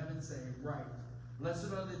from heaven saying, "Write,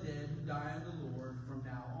 blessed are the dead who die in the Lord from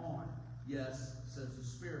now on. Yes, says the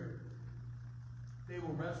Spirit. They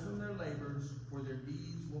will rest from their labors, for their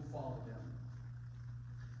deeds will follow them."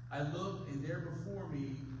 I looked, and there before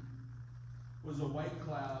me was a white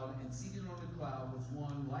cloud, and seated on the cloud was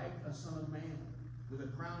one like a son of man, with a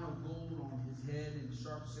crown of gold on his head and a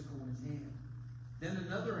sharp sickle in his hand. Then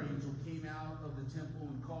another angel came out of the temple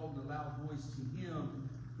and called in a loud voice to him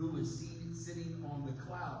who was sitting on the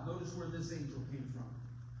cloud. Notice where this angel came from.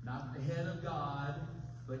 Not the head of God,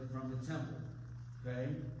 but from the temple.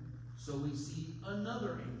 Okay? So we see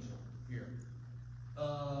another angel here.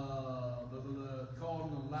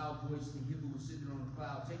 Called in a loud voice to him who was sitting on the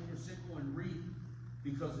cloud, "Take your sickle and reap,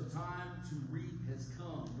 because the time to reap has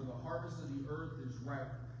come, for the harvest of the earth is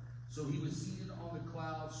ripe." So he was seated on the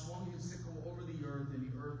cloud, swung his sickle over the earth,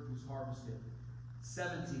 and the earth was harvested.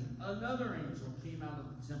 17. Another angel came out of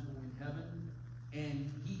the temple in heaven,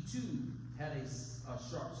 and he too had a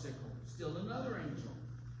sharp sickle. Still another angel,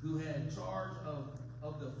 who had charge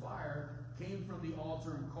of the fire, came from the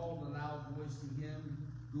altar and called in a loud voice to him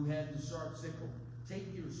who had the sharp sickle,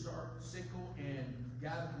 "Take your sharp sickle and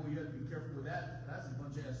gather." Well, you have to be careful with that. That's a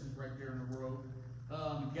bunch of S's right there in the road.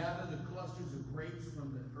 "Gather the clusters of grapes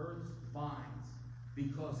from the earth's vines,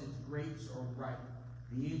 because its grapes are ripe."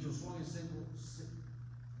 The angel swung his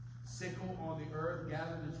sickle on the earth,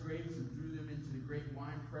 gathered its grapes, and threw them into the great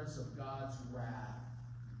winepress of God's wrath.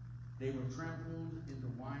 They were trampled in the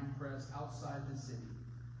winepress outside the city.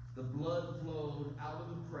 The blood flowed out of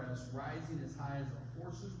the press, rising as high as a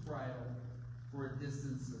horse's bridle, for a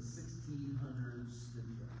distance of 1,600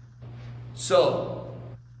 stadia. So,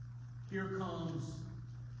 here comes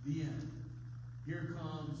the end. Here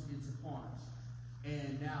comes, it's upon us.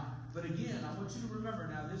 And now, but again, I want you to remember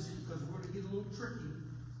now, this is because we're going to get a little tricky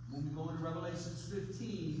when we go into Revelation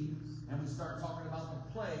 15 and we start talking about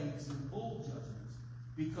the plagues and bowl judgments.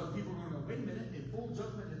 Because people are going to go, wait a minute, if full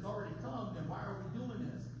judgment has already come, then why are we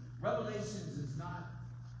doing this? Revelations is not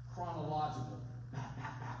chronological.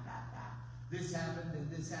 This happened,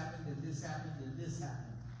 and this happened, and this happened, and this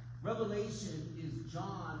happened. Revelation is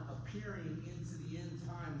John appearing into the end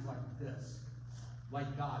times like this,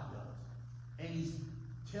 like God does. And he's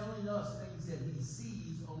telling us things that he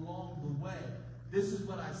sees along the way. This is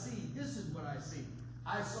what I see. This is what I see.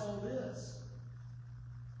 I saw this.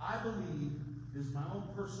 I believe, this is my own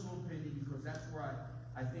personal opinion, because that's where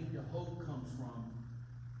I think the hope comes from,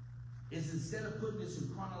 is instead of putting this in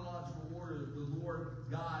chronological order, the Lord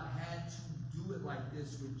God had to do it like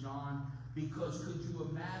this with John, because could you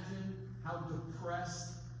imagine how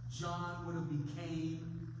depressed John would have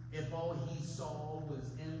became if all he saw was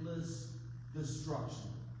endless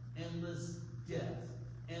destruction, endless death,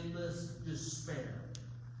 endless despair?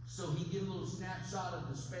 So he get a little snapshot of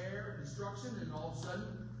despair, destruction, and all of a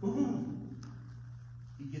sudden, boom,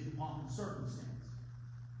 he get the pomp and circumstance.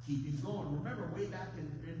 Keep him going. Remember way back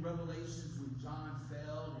in Revelations when John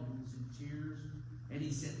fell and he was in tears, and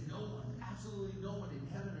he said, no one, absolutely no one in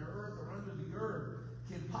heaven or earth or under the earth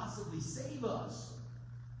can possibly save us.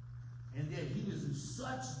 And then he was in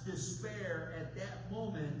such despair at that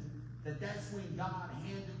moment that's when God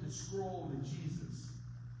handed the scroll to Jesus.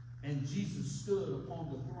 And Jesus stood upon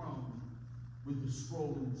the throne with the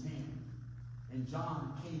scroll in his hand. And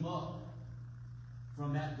John came up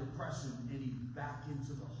from that depression and he back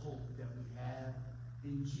into the hope that we have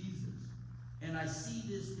in Jesus. And I see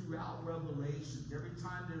this throughout Revelation. Every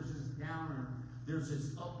time there's this downer, there's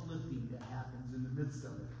this uplifting that happens in the midst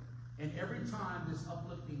of it. And every time this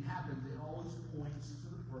uplifting happens, it always points to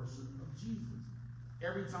the person of Jesus.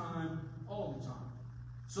 Every time, all the time.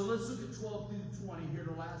 So let's look at 12 through 20 here,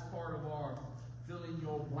 the last part of our fill in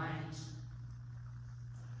your blanks.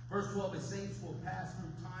 Verse 12, the saints will pass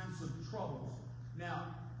through times of troubles.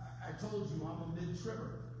 Now, I told you I'm a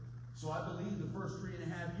mid-tribber. So I believe the first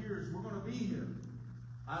 3.5 years we're going to be here.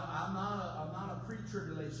 I'm not a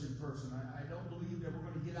pre-tribulation person. I don't believe that we're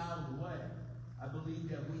going to get out of the way. I believe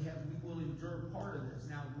that we will endure part of this.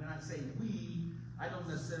 Now, when I say we, I don't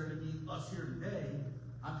necessarily mean us here today.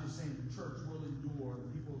 I'm just saying the church will endure.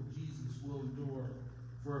 The people of Jesus will endure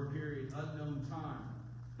for a period, unknown time.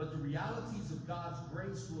 But the realities of God's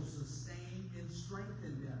grace will sustain and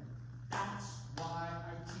strengthen them. That's why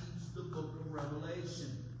I teach the book of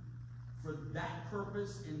Revelation. For that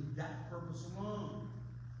purpose and that purpose alone.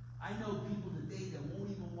 I know people today that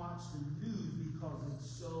won't even watch the news because it's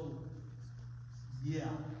so,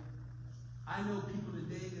 I know people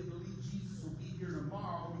today that believe Jesus will be here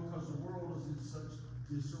tomorrow because the world is in such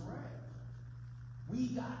disarray.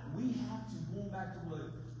 We have to, going back to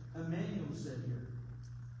what Emmanuel said here,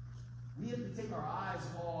 we have to take our eyes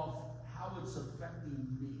off how it's affecting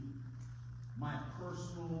me, my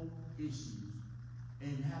personal issues,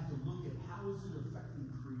 and have to look at how is it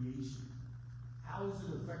affecting creation? How is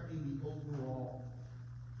it affecting the overall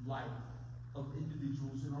life of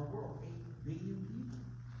individuals in our world? 8 billion people.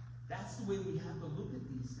 That's the way we have to look at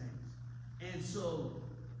these things. And so,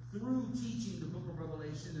 through teaching the book of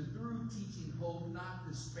Revelation and through teaching hope, not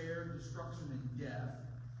despair, destruction, and death,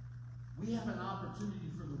 we have an opportunity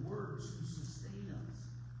for the word to sustain us,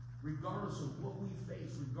 regardless of what we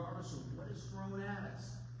face, regardless of what is thrown at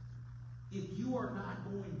us. If you are not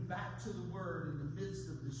going back to the word in the midst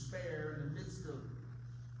of despair, in the midst of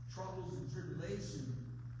troubles and tribulation,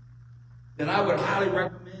 then I would highly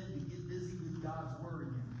recommend you get busy with God's word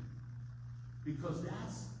again. Because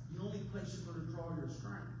that's the only place you're going to draw your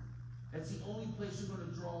strength. That's the only place you're going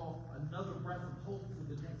to draw another breath of hope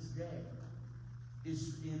for the next day.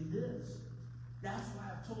 Is in this. That's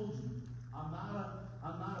why I've told you, I'm not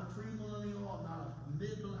a premillennial, I'm not a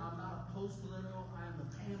mid-millennial, I'm not a post-millennial, I am a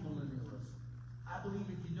pan-millennialist. I believe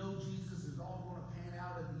if you know Jesus, it's all going to pan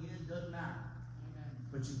out at the end, doesn't matter. Amen.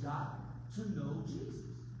 But you got to know Jesus.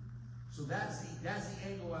 So that's the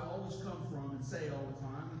angle I always come from and say all the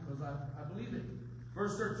time because I believe it.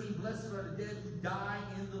 Verse 13, blessed are the dead who die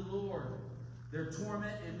in the Lord. Their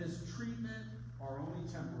torment and mistreatment are only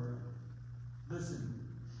temporary. Listen,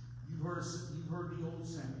 you've heard the old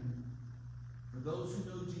saying, for those who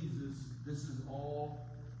know Jesus, this is all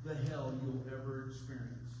the hell you'll ever experience.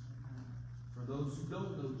 For those who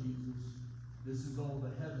don't know Jesus, this is all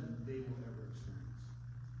the heaven they will ever experience.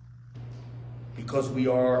 Because we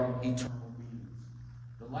are eternal beings.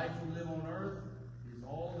 The life we live on earth is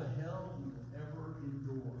all the hell we will ever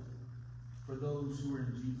endure. For those who are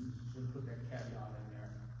in Jesus. Should put that caveat in there,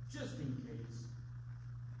 just in case.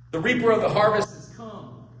 The reaper of the harvest has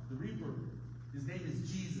come. The reaper, his name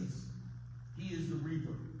is Jesus. He is the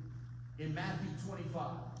reaper. In Matthew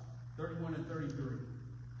 25, 31 and 33.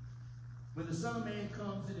 When the Son of Man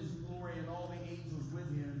comes in his glory and all the angels with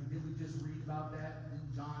him, did we just read about that?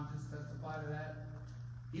 Didn't John just testify to that?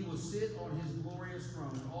 He will sit on his glorious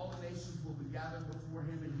throne, and all the nations will be gathered before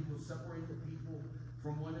him, and he will separate the people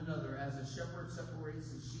from one another, as a shepherd separates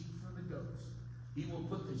the sheep from the goats. He will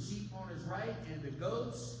put the sheep on his right and the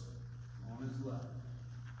goats on his left.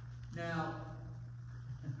 Now,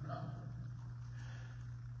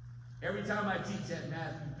 every time I teach that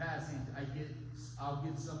Matthew passage, I'll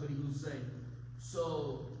get somebody who'll say,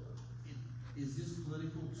 so is this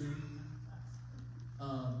political too?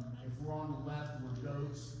 If we're on the left, we're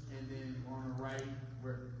goats, and then on the right,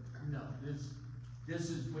 no, this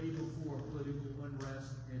is way before political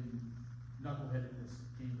unrest and knuckleheadedness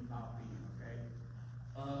came about being, okay?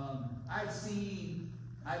 I've seen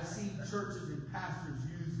churches and pastors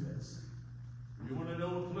use this. You want to know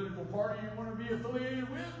what political party you want to be affiliated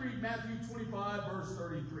with? Read Matthew 25, verse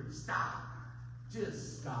 33. Stop.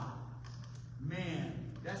 Just stop. Man,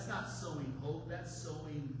 that's not sowing hope. That's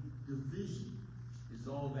sowing division is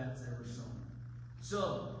all that's ever sown.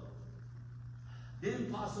 So, then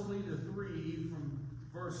possibly the three from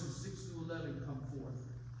verses 6 to 11 come forth.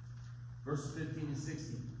 Verses 15 and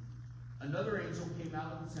 16. Another angel came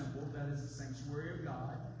out of the temple, that is the sanctuary of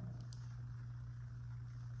God.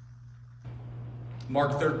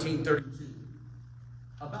 Mark 13:32.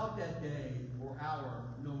 About that day or hour,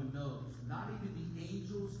 no one knows, not even the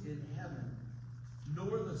angels in heaven,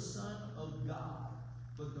 nor the Son of God,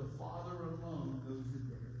 but the Father alone knows the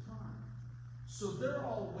day or time. So they're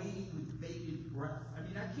all waiting with bated breath. I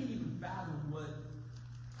mean, I can't even fathom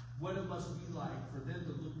what it must be like for them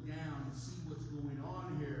to look down and see what's going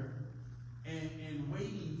on here and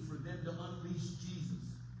waiting for them to unleash Jesus.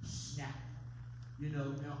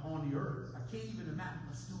 on the earth. I can't even imagine.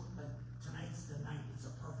 Let's do it. Like, tonight's the night. It's a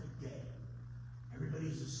perfect day.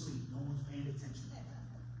 Everybody's asleep. No one's paying attention.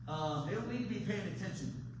 They don't need to be paying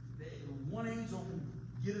attention. One angel can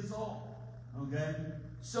get us all. Okay?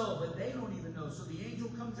 So, but they don't even know. So the angel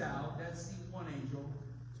comes out. That's the one angel.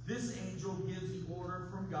 This angel gives the order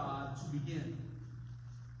from God to begin.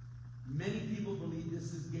 Many people believe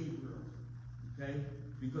this is Gabriel. Okay?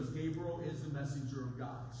 Because Gabriel is the messenger of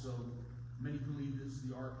God. So many believe this is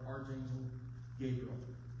the archangel Gabriel.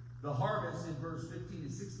 The harvest in verse 15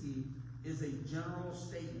 and 16 is a general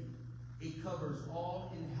statement. It covers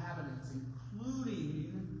all inhabitants,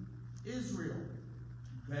 including Israel.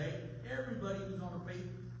 Okay? Everybody who's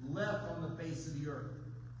left on the face of the earth.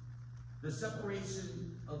 The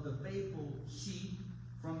separation of the faithful sheep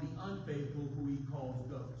from the unfaithful, who he calls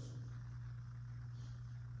goats.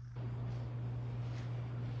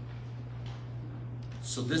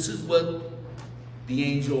 So this is what the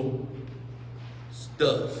angel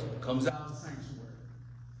does. Comes out of the sanctuary.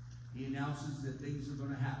 He announces that things are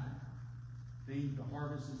going to happen. The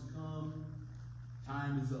harvest has come.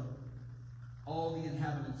 Time is up. All the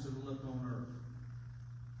inhabitants are left on earth.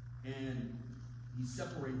 And he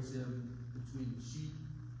separates them between the sheep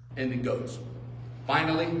and the goats.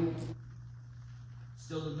 Finally,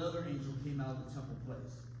 still another angel came out of the temple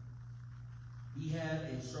place. He had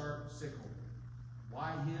a sharp sickle.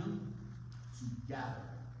 Why him? To gather.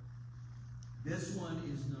 This one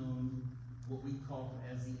is known, what we call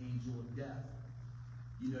as the angel of death.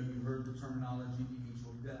 You heard the terminology, the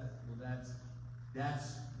angel of death. Well,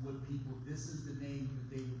 that's what people, this is the name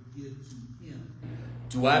that they would give to him.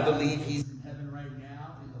 Do I believe he's in heaven right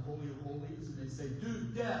now, in the Holy of Holies, and they say,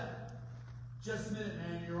 dude, death, just a minute,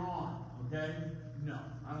 man, you're on, okay? No,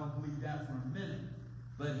 I don't believe that for a minute.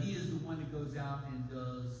 But he is the one that goes out and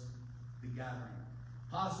does the gathering.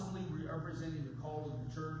 Possibly representing the call of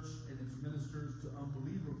the church and its ministers to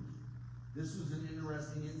unbelievers. This was an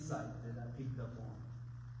interesting insight that I picked up on.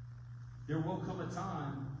 There will come a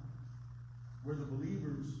time where the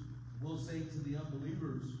believers will say to the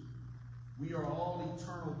unbelievers, we are all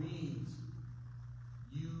eternal beings.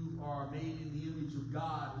 You are made in the image of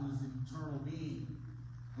God, who is an eternal being,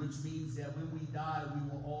 which means that when we die, we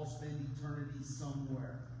will all spend eternity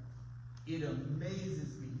somewhere. It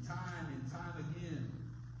amazes me time and time again.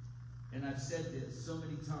 And I've said this so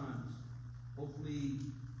many times. Hopefully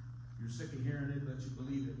you're sick of hearing it, but you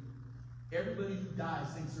believe it. Everybody who dies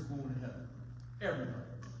thinks they're going to heaven. Everybody.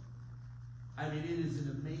 I mean, it is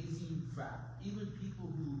an amazing fact. Even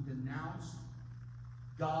people who denounce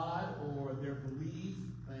God or their belief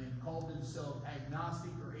and call themselves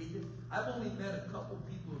agnostic or atheist. I've only met a couple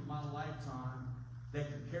people in my lifetime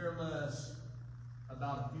that could care less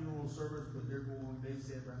about a funeral service, but they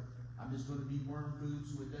said, I'm just going to be worm food,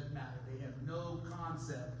 so it doesn't matter. They have no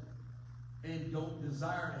concept and don't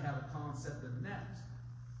desire to have a concept of next.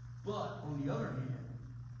 But on the other hand,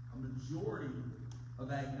 a majority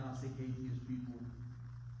of agnostic atheist people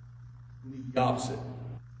believe the opposite,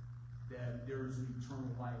 that there is an eternal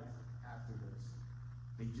life after this.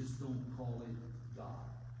 They just don't call it God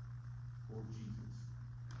or Jesus.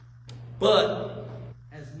 But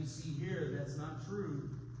as we see here, that's not true.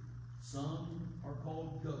 Some are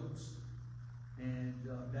called goats, and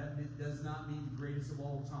that does not mean the greatest of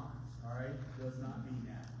all times. All right, it does not mean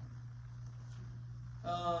that.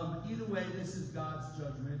 Either way, this is God's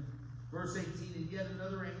judgment. Verse 18, and yet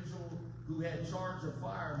another angel who had charge of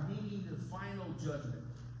fire, meaning the final judgment.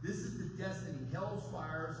 This is the destiny. Hell's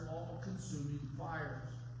fires, all-consuming fires.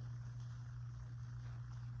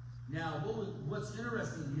 Now, what's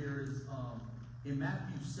interesting here is in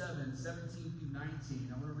Matthew 7, 17 through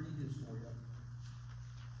 19. I'm going to read this for you.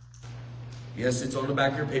 Yes, it's on the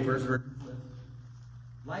back of your papers.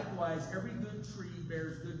 Likewise, every good tree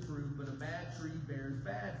bears good fruit, but a bad tree bears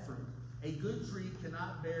bad fruit. A good tree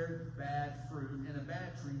cannot bear bad fruit, and a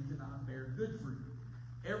bad tree cannot bear good fruit.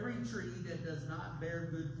 Every tree that does not bear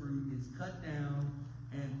good fruit is cut down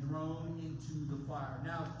and thrown into the fire.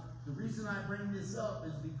 Now, the reason I bring this up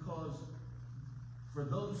is because for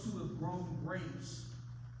those who have grown grapes,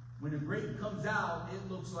 when a grape comes out,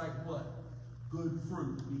 it looks like what? Good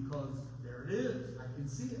fruit, because there it is. I can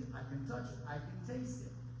see it. I can touch it. I can taste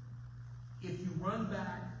it. If you run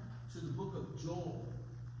back to the book of Joel,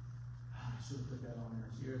 I should have put that on there.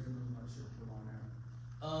 See, here's another one I should have put on there.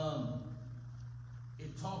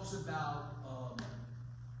 It talks about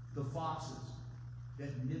the foxes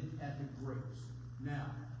that nip at the grapes. Now,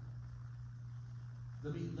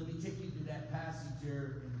 let me take you to that passage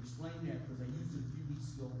there and explain that, because I used it a few weeks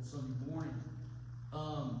ago on Sunday morning.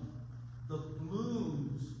 The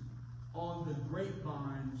blooms on the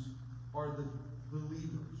grapevines are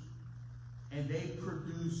believers. And they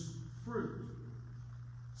produce fruit.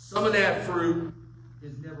 Some of that fruit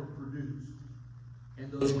Is never produced.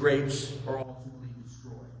 and those grapes are all. Ultimately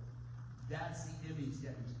destroyed. That's the image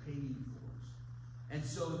that he's painting for us. And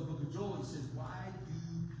so the book of Joel, he says, why do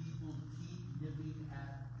people keep nipping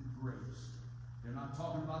at the grapes? They're not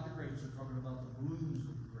talking about the grapes, they're talking about the blooms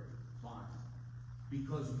of the grapevine.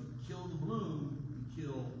 Because if you kill the bloom, you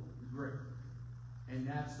kill the grape. And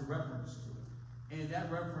that's the reference to it. And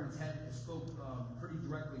that reference spoke pretty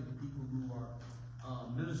directly to people who are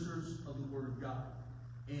ministers of the Word of God.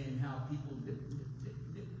 And how people nip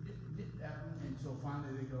at them. And so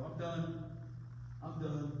finally they go, I'm done. I'm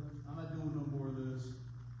not doing no more of this.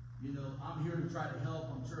 You know, I'm here to try to help.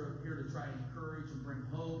 I'm here to try to encourage and bring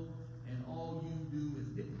hope. And all you do is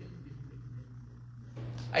nip.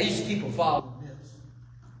 I used to keep a file. Nips.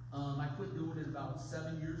 I quit doing it about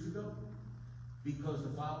 7 years ago because the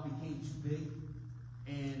file became too big.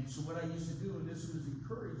 And so what I used to do, and this was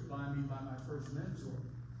encouraged by me by my first mentor,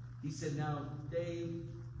 he said, now, Dave,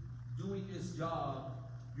 doing this job,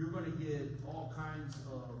 you're going to get all kinds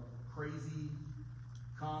of crazy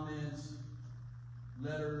comments,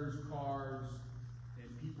 letters, cards,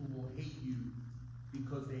 and people will hate you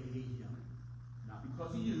because they hate him. Not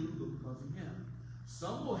because of you, but because of him.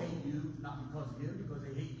 Some will hate you, not because of him, because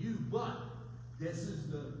they hate you, but this is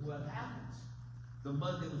what happens. The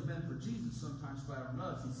mud that was meant for Jesus sometimes flat on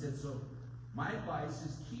us. He said, so my advice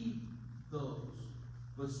is keep those,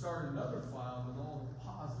 but start another file with all the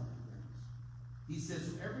positive things. He says,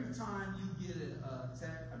 so every time you get a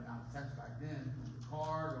text, not a text back then, a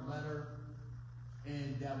card, a letter,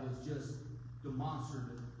 and that was just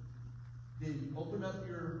demonstrative, then open up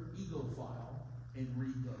your ego file and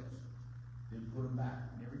read those. Then put them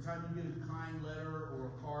back. And every time you get a kind letter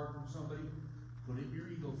or a card from somebody, put it in your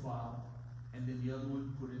ego file, and then the other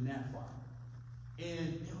one put in that file.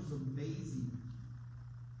 And it was amazing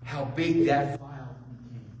How big that. file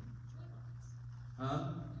became. Huh?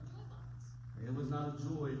 It was not a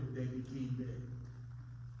joy that they became big.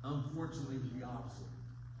 Unfortunately, it was the opposite.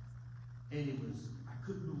 And I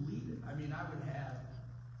couldn't believe it. I mean, I would have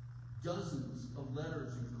dozens of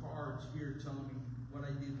letters and cards here telling me what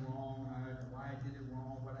I did wrong, why I did it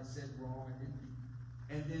wrong, what I said wrong, I didn't.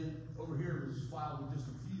 And then over here was filed with just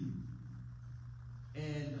a few.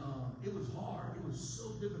 And it was hard. It was so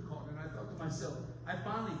difficult. And I thought to myself, I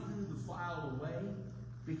finally threw the file away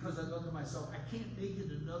because I thought to myself, I can't make it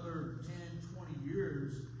another 10, 20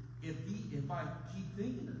 years if I keep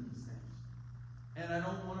thinking of these things. And I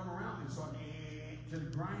don't want them around me. So I to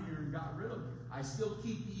the grinder and got rid of them. I still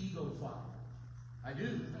keep the ego file. I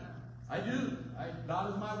do.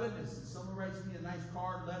 God is my witness. If someone writes me a nice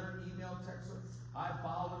card, letter, email, text, I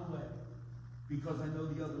file it away because I know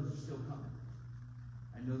the others are still coming.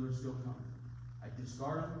 I know they're still coming. I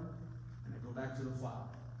discard them and I go back to the file.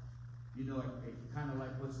 You know, kind of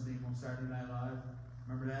like what's his name on Saturday Night Live?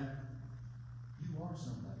 Remember that? You are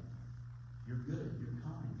somebody. You're good. You're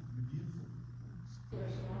kind. You're beautiful.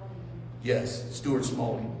 Yes, Stuart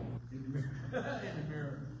Smalley. In the mirror. In the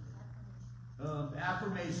mirror.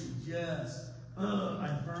 Affirmations, yes.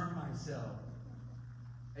 I affirm myself.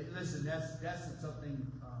 Hey, listen, that's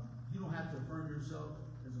something. You don't have to affirm yourself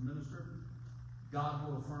as a minister. God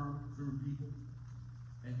will affirm through people,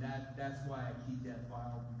 and that's why I keep that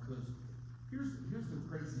file. Because here's the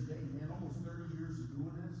crazy thing, man. Almost 30 years of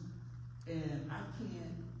doing this, and I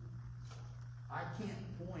can't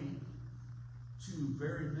point to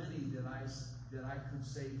very many that I could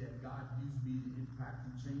say that God used me to impact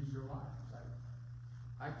and change their lives.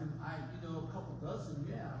 A couple dozen,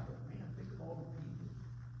 yeah, but man, think of all the people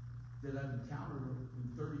that I've encountered in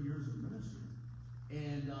 30 years of ministry.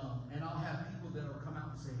 And I'll have people that will come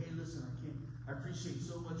out and say, hey, listen, I appreciate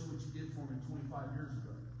so much what you did for me 25 years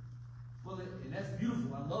ago. Well, and that's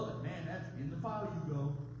beautiful. I love it, man. That's in the file you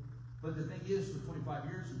go. But the thing is, for 25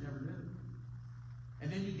 years, you never knew. And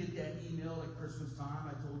then you get that email at Christmas time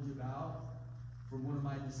I told you about from one of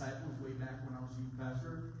my disciples way back when I was youth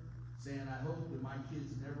pastor, saying, I hope that my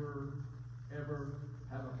kids never, ever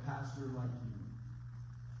have a pastor like you.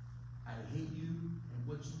 I hate you and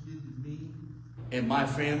what you did to me. And my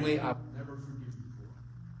family, I will never forgive you for.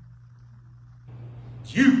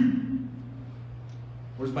 It's you.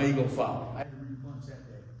 Where's my ego file? I had to read a bunch that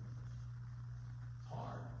day.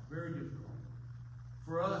 Hard. Very difficult.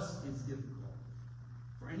 For us, it's difficult.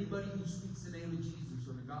 For anybody who speaks the name of Jesus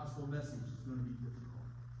or the gospel message, it's going to be difficult.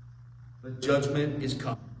 But judgment is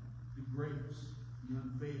coming. The grapes, the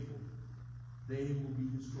unfaithful, they will be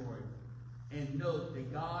destroyed. And note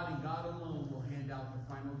that God and God alone will hand out the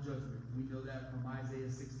final judgment. We know that from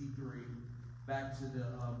Isaiah 63 back to the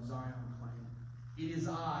Zion claim. It is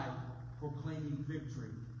I proclaiming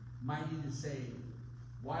victory, mighty to save.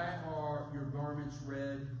 Why are your garments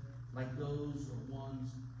red like those of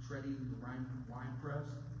ones treading the winepress?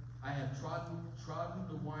 I have trodden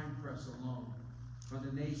the winepress alone. From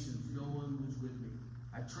the nations, no one was with me.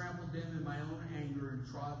 I trampled them in my own anger and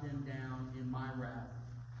trod them down in my wrath.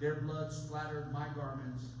 Their blood splattered my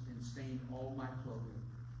garments and stained all my clothing.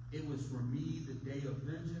 It was for me the day of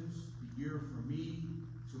vengeance, the year for me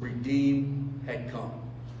to redeem had come.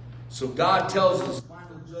 So God tells us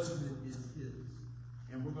final judgment is his.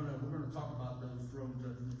 And we're gonna talk about those throne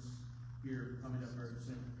judgments here coming up very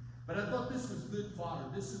soon. But I thought this was good fodder.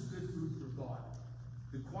 This is good food for thought.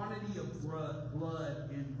 The quantity of blood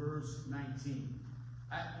in verse 19.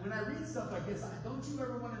 When I read stuff like this, don't you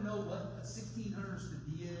ever want to know what a 1600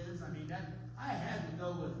 stadia is? I mean, I had to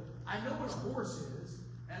know what, I know what a horse is,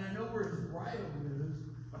 and I know where his bridle is,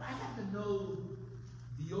 but I have to know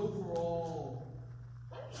the overall,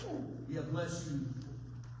 yeah, bless you,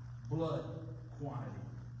 blood quantity.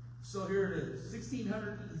 So here it is.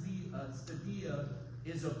 1600 stadia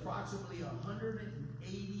is approximately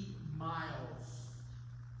 180 miles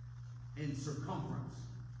in circumference.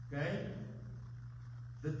 Okay?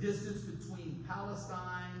 The distance between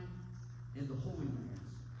Palestine and the Holy Lands,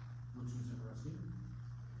 which was interesting.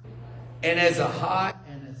 And as high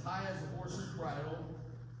as a horse's bridle,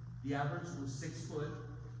 the average was 6 foot,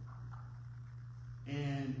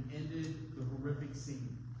 and ended the horrific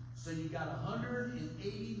scene. So you got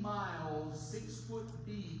 180 miles, 6 foot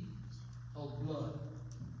deep of blood.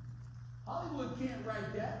 Hollywood can't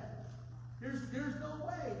write that. There's no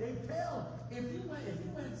way. They failed. If you went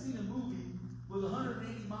and seen a movie with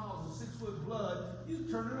 180 miles of 6 foot blood, you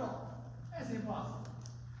turn it off. That's impossible.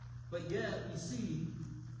 But yet we see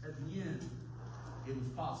at the end it was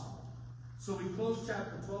possible. So we close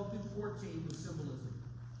chapter 12 through 14 with symbolism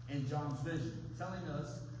and John's vision, telling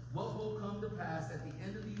us what will come to pass at the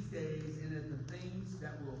end of these days and at the things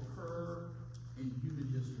that will occur in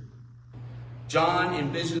human history. John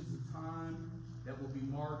envisions a time that will be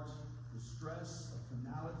marked with stress of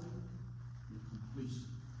finality and completion.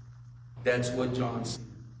 That's what John sees.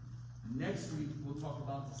 Next week, we'll talk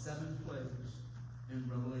about the 7 plagues in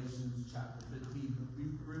Revelation chapter 15.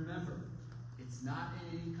 But remember, it's not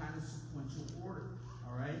in any kind of sequential order,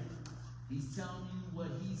 all right? He's telling you what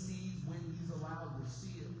he sees when he's allowed to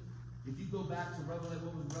see it. If you go back to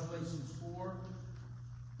Revelation 4,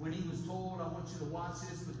 when he was told, I want you to watch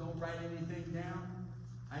this, but don't write anything down.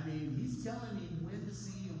 I mean, he's telling me when to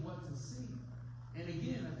see and what to see. And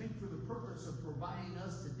again, I think for the purpose of providing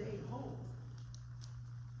us today hope,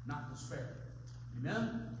 not despair.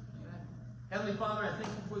 Amen? Amen. Heavenly Father, I thank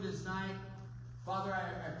you for this night. Father,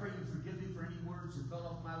 I pray you forgive me for any words that fell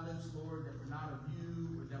off my lips, Lord, that were not of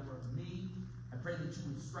you or that were of me. I pray that you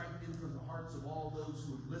would strike them from the hearts of all those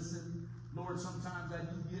who have listened. Lord, sometimes I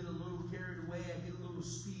do get a little carried away. I get a little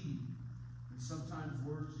speedy. And sometimes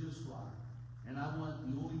words just fly. And I want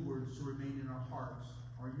the only words to remain in our hearts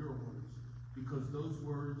are your words. Because those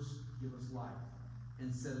words give us life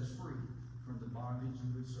and set us free from the bondage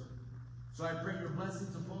of this earth. So I pray your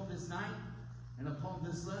blessings upon this night and upon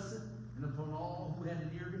this lesson and upon all who had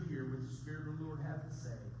an ear to hear what the Spirit of the Lord had to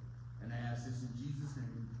say. And I ask this in Jesus'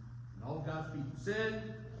 name. And all God's people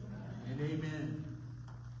said, and amen.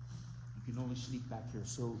 You can only sneak back here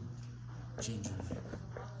so gingerly.